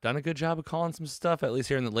done a good job of calling some stuff at least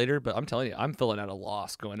here in the later, but I'm telling you, I'm feeling at a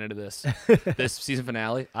loss going into this this season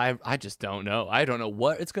finale. I just don't know. I don't know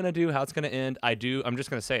what it's gonna do, how it's gonna end. I'm just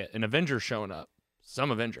gonna say it. An Avenger showing up.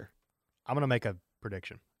 Some Avenger. I'm going to make a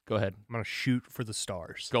prediction. Go ahead. I'm going to shoot for the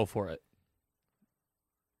stars. Go for it.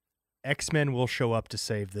 X-Men will show up to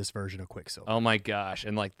save this version of Quicksilver. Oh my gosh.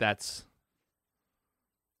 And like that's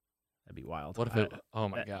That'd be wild. what if it oh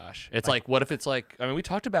my gosh. It's like- like what if it's like I mean we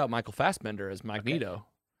talked about Michael Fassbender as Magneto.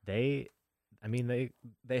 They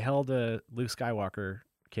held a Luke Skywalker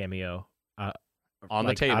cameo On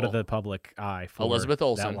the out table. of the public eye for Elizabeth that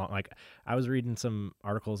Olsen. long. Like I was reading some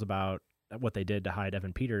articles about what they did to hide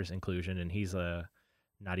Evan Peters' inclusion, and he's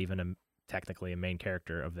not even technically a main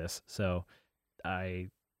character of this. So I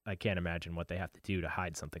can't imagine what they have to do to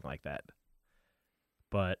hide something like that.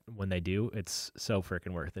 But when they do, it's so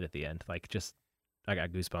freaking worth it at the end. Like just I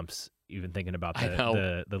got goosebumps even thinking about I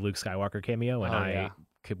know. the Luke Skywalker cameo, and Oh, I yeah.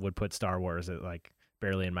 would put Star Wars at like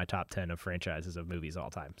barely in my top 10 of franchises of movies all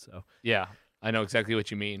time. So Yeah. I know exactly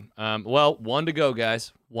what you mean. Well, one to go,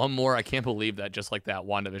 guys. One more. I can't believe that just like that,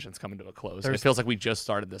 WandaVision's coming to a close. It feels like we just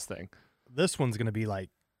started this thing. This one's going to be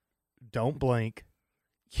like, don't blink,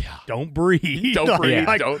 Yeah. don't breathe. Don't Like, breathe.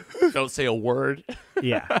 like, Don't say a word.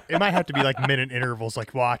 yeah, it might have to be like minute intervals,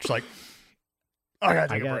 like watch, like, I got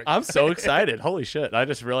to take a break. I'm so excited. Holy shit. I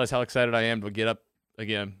just realized how excited I am to get up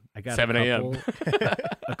again. I got 7 a.m.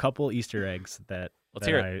 a couple Easter eggs that Let's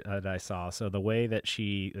hear it. that I saw. So the way that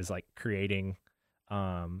she is like creating,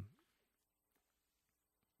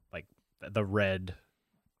 like the red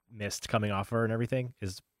mist coming off her and everything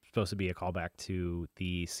is supposed to be a callback to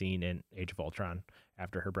the scene in Age of Ultron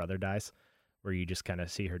after her brother dies, where you just kind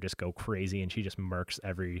of see her just go crazy and she just murks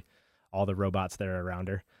all the robots that are around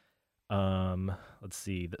her. Let's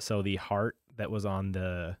see. So the heart that was on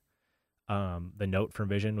the note from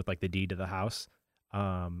Vision with like the deed to the house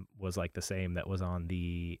was like the same that was on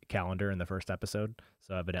the calendar in the first episode.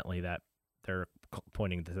 So evidently that they're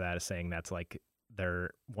pointing to that as saying that's like their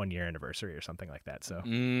 1 year anniversary or something like that. So The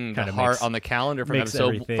kinda heart makes- on the calendar from makes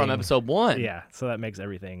episode 1. yeah, so that makes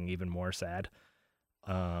everything even more sad.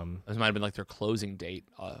 This might have been like their closing date,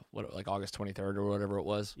 like August 23rd or whatever it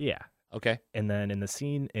was. Yeah. Okay. And then in the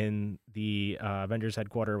scene in the Avengers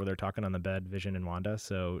headquarters where they're talking on the bed, Vision and Wanda,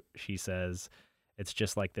 so she says, it's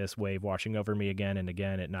just like this wave washing over me again and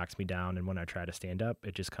again. It knocks me down, and when I try to stand up,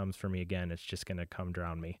 it just comes for me again. It's just going to come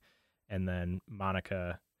drown me. And then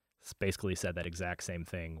Monica basically said that exact same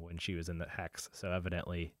thing when she was in the Hex. So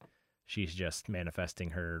evidently she's just manifesting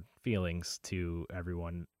her feelings to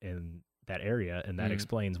everyone in that area, and that Mhm.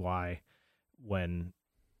 explains why when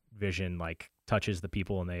Vision like touches the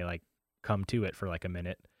people and they like come to it for like a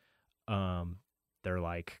minute, they're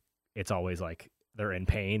like, it's always like they're in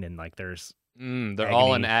pain and like there's They're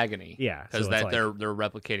all in agony. agony. Yeah, Because so it's like- they're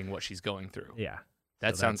replicating what she's going through. yeah.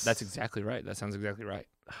 That's that's exactly right. That sounds exactly right.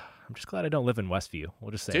 I'm just glad I don't live in Westview. We'll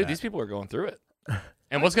just say Dude, that. these people are going through it.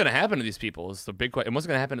 And what's going to happen to these people is the big question. And what's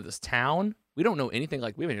going to happen to this town? We don't know anything.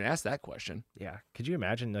 Like, we haven't even asked that question. Yeah. Could you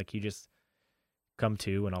imagine like you just come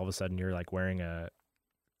to and all of a sudden you're like wearing a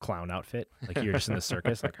clown outfit, like you're just in the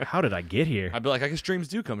circus? Like, how did I get here? I'd be like, I guess dreams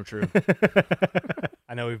do come true.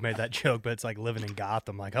 I know we've made that joke, but it's like living in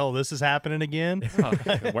Gotham. Like, oh, this is happening again. Oh,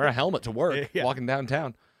 wear a helmet to work, Yeah. walking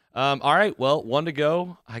downtown. All right, well, one to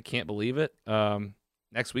go. I can't believe it.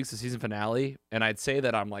 Next week's the season finale, and I'd say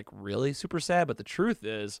that I'm like really super sad, but the truth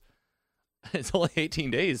is, it's only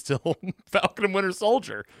 18 days till Falcon and Winter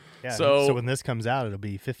Soldier. Yeah. So- when this comes out, it'll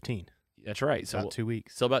be 15. That's right. So About 2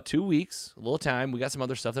 weeks. So about 2 weeks, a little time. We got some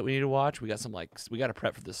other stuff that we need to watch. We got some we got to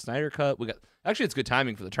prep for the Snyder Cut. Actually, it's good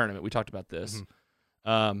timing for the tournament. We talked about this.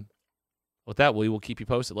 Mhm. What with that, we will keep you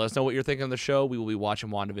posted. Let us know what you're thinking of the show. We will be watching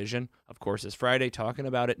WandaVision, of course, this Friday, talking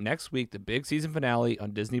about it next week, the big season finale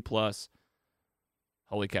on Disney+.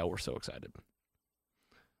 Holy cow, we're so excited.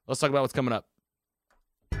 Let's talk about what's coming up.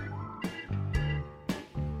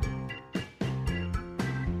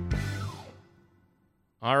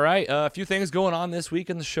 All right, a few things going on this week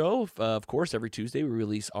in the show. Of course, every Tuesday we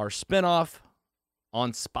release our spinoff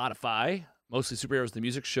on Spotify, Mostly Superheroes, the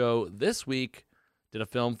music show. This week, did a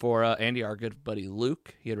film for Andy, our good buddy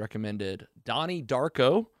Luke. He had recommended Donnie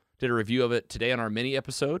Darko. Did a review of it today on our mini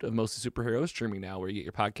episode of Mostly Superheroes, streaming now where you get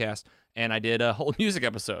your podcast. And I did a whole music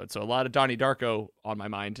episode, so a lot of Donnie Darko on my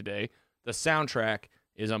mind today. The soundtrack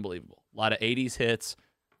is unbelievable. A lot of 80s hits,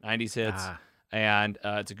 90s hits. And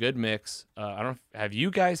it's a good mix. I don't. Have you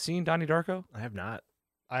guys seen Donnie Darko? I have not.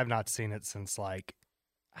 I have not seen it since like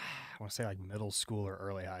I want to say like middle school or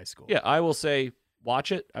early high school. Yeah, I will say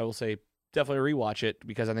watch it. I will say definitely rewatch it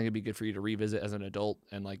because I think it'd be good for you to revisit as an adult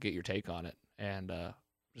and like get your take on it and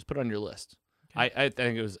just put it on your list. Okay. I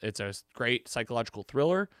think it's a great psychological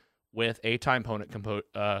thriller with a time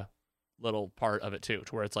little part of it too,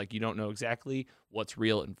 to where it's like you don't know exactly what's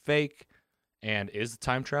real and fake. And is the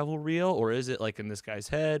time travel real, or is it like in this guy's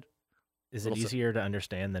head? Is it easier to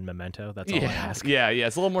understand than Memento? That's all I ask. Yeah.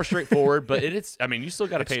 It's a little more straightforward, but it's. I mean, you still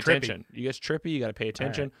got to pay attention. Trippy. You guys trippy. You got to pay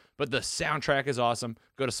attention. Right. But the soundtrack is awesome.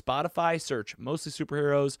 Go to Spotify, search Mostly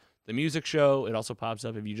Superheroes, the music show. It also pops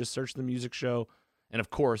up if you just search the music show. And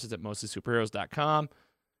of course, it's at mostlysuperheroes.com.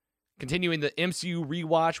 Continuing the MCU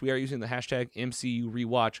rewatch, we are using the hashtag MCU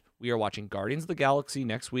rewatch. We are watching Guardians of the Galaxy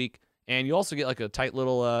next week. And you also get like a tight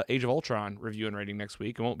little Age of Ultron review and rating next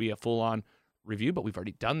week. It won't be a full-on review, but we've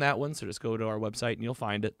already done that one, so just go to our website and you'll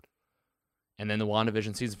find it. And then the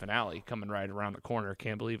WandaVision season finale coming right around the corner.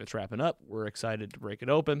 Can't believe it's wrapping up. We're excited to break it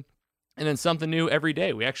open. And then something new every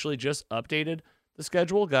day. We actually just updated the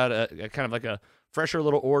schedule, got a kind of like a fresher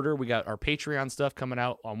little order. We got our Patreon stuff coming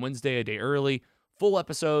out on Wednesday, a day early. Full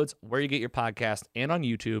episodes where you get your podcast and on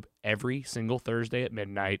YouTube every single Thursday at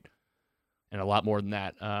midnight. And a lot more than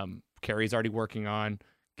that. Carrie's already working on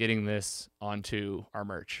getting this onto our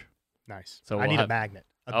merch. Nice. So I need a magnet,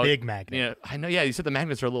 a big magnet. Yeah, I know. Yeah, you said the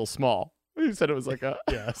magnets are a little small. You said it was like a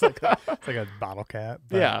it's like a bottle cap.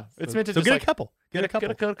 Yeah, it's meant to. So just get like, a couple. Get a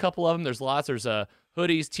couple of them. There's lots. There's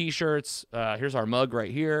hoodies, T-shirts. Here's our mug right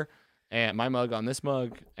here, and my mug on this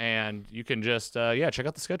mug. And you can just check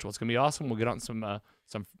out the schedule. It's gonna be awesome. We'll get on some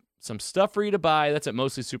stuff for you to buy. That's at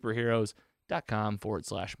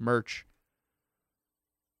mostlysuperheroes.com/merch.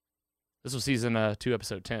 This was season 2,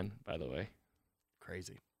 episode 10, by the way.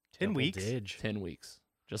 Crazy. 10 weeks? 10 weeks.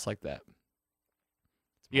 Just like that.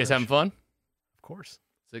 You guys having fun? Of course.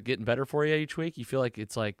 Is it getting better for you each week? You feel like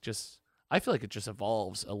it's like I feel like it just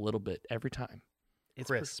evolves a little bit every time. It's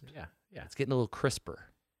crisp. Yeah. It's getting a little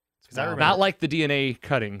crisper. Not like the DNA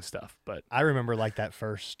cutting stuff, but I remember like that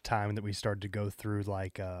first time that we started to go through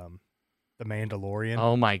like The Mandalorian.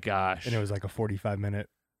 Oh my gosh. And it was like a 45-minute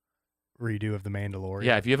redo of The Mandalorian.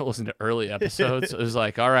 Yeah, if you haven't listened to early episodes, it was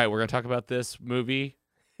like, all right, we're going to talk about this movie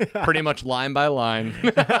pretty much line by line.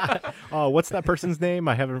 Oh, what's that person's name?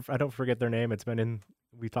 I don't forget their name.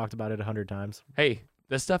 We've talked about it 100 times. Hey,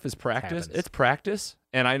 this stuff is practice. It's practice,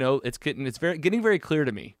 and I know it's getting very clear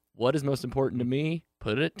to me. What is most important to me?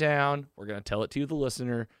 Put it down. We're going to tell it to you, the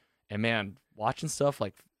listener. And man, watching stuff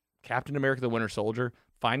like Captain America: The Winter Soldier,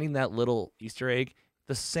 finding that little Easter egg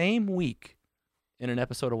the same week in an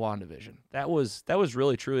episode of WandaVision. That was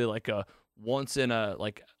really truly like a once in a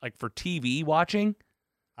like for TV watching.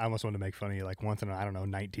 I almost wanted to make fun of you, like once in a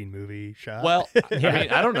 19 movie shot. Well, I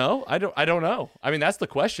mean, I don't know. I don't know. I mean, that's the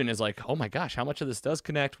question. Is like, oh my gosh, how much of this does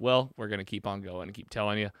connect? Well, we're gonna keep on going and keep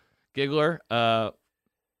telling you. Giggler,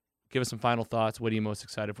 give us some final thoughts. What are you most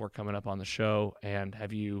excited for coming up on the show? And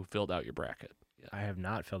have you filled out your bracket? I have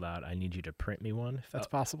not filled out. I need you to print me one if that's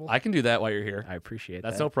possible. I can do that while you're here. I appreciate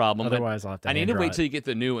That's that. no problem. Otherwise, I'll have to I need to wait till you get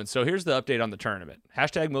the new one. So here's the update on the tournament.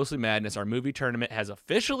 Hashtag Mostly Madness. Our movie tournament has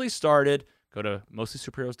officially started. Go to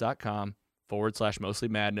mostlysuperheroes.com/Mostly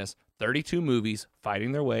Madness. 32 movies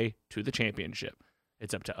fighting their way to the championship.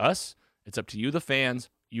 It's up to us. It's up to you, the fans.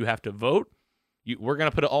 You have to vote. We're going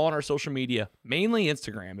to put it all on our social media. Mainly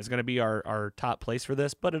Instagram is going to be our top place for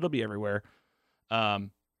this, but it'll be everywhere.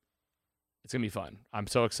 It's going to be fun. I'm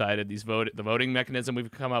so excited. The voting mechanism we've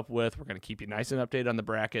come up with, we're going to keep you nice and updated on the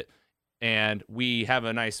bracket. And we have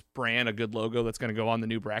a nice brand, a good logo that's going to go on the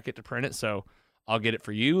new bracket to print it. So I'll get it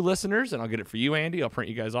for you listeners, and I'll get it for you, Andy. I'll print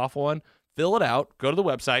you guys off one. Fill it out. Go to the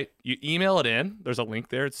website. You email it in. There's a link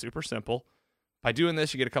there. It's super simple. By doing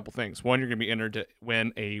this, you get a couple things. One, you're going to be entered to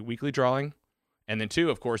win a weekly drawing. And then two,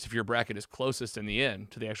 of course, if your bracket is closest in the end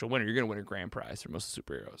to the actual winner, you're going to win a grand prize for Mostly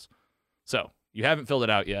Superheroes. So you haven't filled it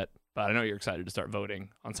out yet, but I know you're excited to start voting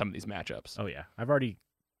on some of these matchups. Oh yeah, I've already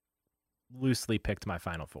loosely picked my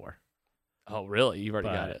final 4. Oh, really? You've already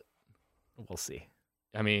got But- it. We'll see.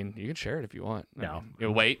 I mean, you can share it if you want. I No.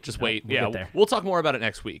 mean, wait, just No, wait. we'll Yeah, get there. we'll talk more about it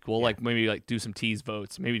next week. We'll Yeah. maybe do some tease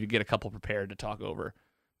votes, maybe to get a couple prepared to talk over.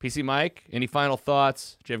 PC Mike, any final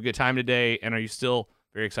thoughts? Did you have a good time today? And are you still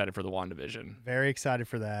very excited for the WandaVision? Very excited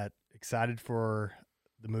for that. Excited for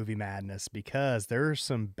the movie Madness because there are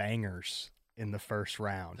some bangers in the first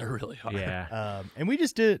round. They really are. Yeah. And we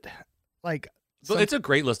just did like So it's a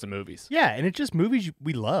great list of movies. yeah, and it's just movies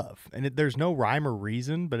we love, and there's no rhyme or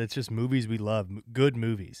reason, but it's just movies we love, good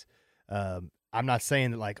movies. I'm not saying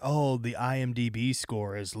that like, oh, the IMDb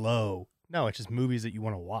score is low. No, it's just movies that you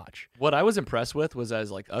want to watch. What I was impressed with was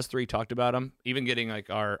as like us three talked about them, even getting like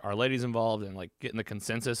our ladies involved and like getting the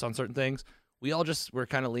consensus on certain things. We all just were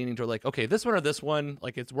kind of leaning toward like, okay, this one or this one,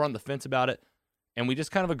 like we're on the fence about it. And we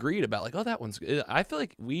just kind of agreed about like, oh, that one's good. I feel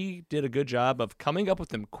like we did a good job of coming up with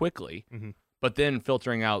them quickly, Mhm. but then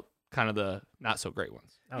filtering out kind of the not so great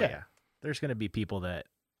ones. Oh Yeah. yeah. There's going to be people that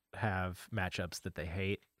have matchups that they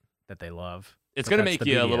hate, that they love. It's But going to that's make the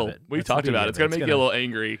you a beauty of little, it. we've That's the talked beauty about it. of It's going it. to make It's you a gonna- little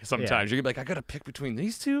angry sometimes. You're going to be like, I got to pick between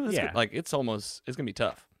these two. It's Yeah. gonna- like it's going to be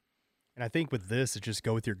tough. And I think with this, it's just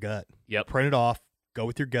go with your gut. Yep. Print it off, go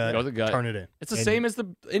with your gut, Go with the gut. turn it in. It's the And- same as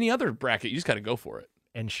any other bracket. You just got to go for it.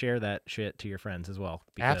 And share that shit to your friends as well.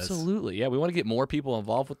 Because Absolutely, yeah. We want to get more people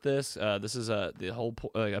involved with this. This is the whole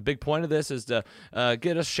a big point of this is to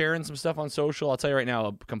get us sharing some stuff on social. I'll tell you right now,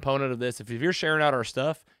 a component of this, if you're sharing out our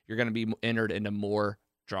stuff, you're going to be entered into more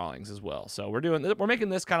drawings as well. So we're making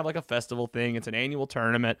this kind of like a festival thing. It's an annual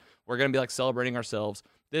tournament. We're going to be like celebrating ourselves.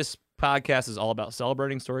 This podcast is all about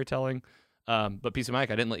celebrating storytelling. But Piece of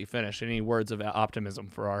Mike, I didn't let you finish. Any words of optimism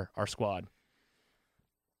for our squad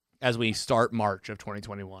as we start March of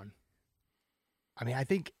 2021? I mean, I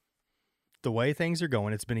think the way things are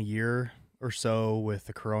going, it's been a year or so with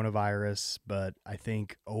the coronavirus, but I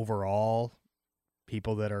think overall,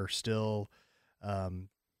 people that are still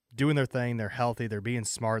doing their thing, they're healthy, they're being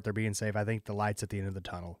smart, they're being safe. I think the light's at the end of the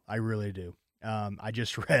tunnel. I really do. I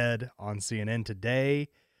just read on CNN today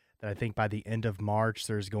that I think by the end of March,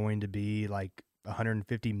 there's going to be like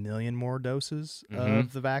 150 million more doses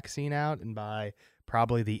of the vaccine out, and by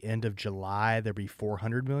probably the end of July, there'll be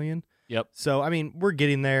 400 million. Yep. So, I mean, we're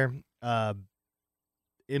getting there.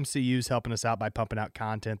 MCU's helping us out by pumping out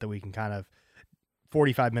content that we can kind of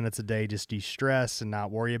 45 minutes a day just de-stress and not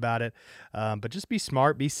worry about it. But just be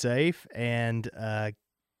smart, be safe, and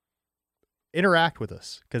interact with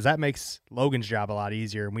us because that makes Logan's job a lot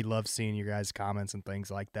easier, and we love seeing your guys' comments and things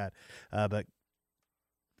like that. But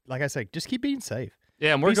like I said, just keep being safe.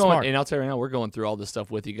 Yeah, and we're Be going, smart. and I'll tell you right now, we're going through all this stuff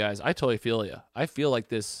with you guys. I totally feel you. I feel like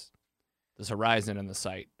this horizon in the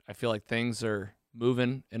sight. I feel like things are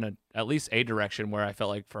moving in at least a direction where I felt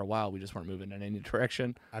like for a while we just weren't moving in any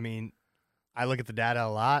direction. I mean, I look at the data a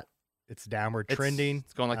lot. It's downward trending.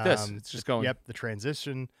 It's going like this. It's just going. Yep, the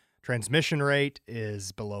transmission rate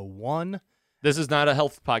is below 1. This is not a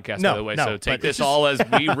health podcast, No, by the way. no, so take but this it's just- all as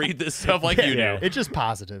we read this stuff like you do. Yeah. It's just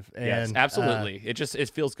positive. And, Yes, Absolutely. It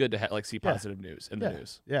feels good to see yeah. positive news in the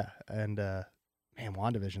news. Yeah. And, man,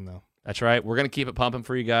 WandaVision, though. That's right. We're going to keep it pumping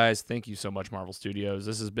for you guys. Thank you so much, Marvel Studios.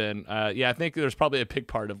 This has been, I think there's probably a big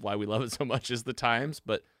part of why we love it so much is the times,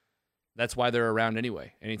 but that's why they're around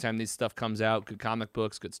anyway. Anytime these stuff comes out, good comic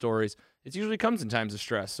books, good stories, it usually comes in times of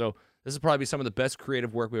stress. So this is probably some of the best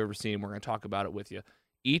creative work we've ever seen. We're going to talk about it with you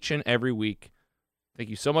each and every week. Thank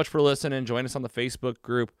you so much for listening. Join us on the Facebook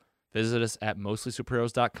group. Visit us at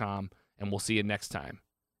mostlysuperheroes.com, and we'll see you next time.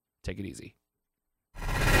 Take it easy.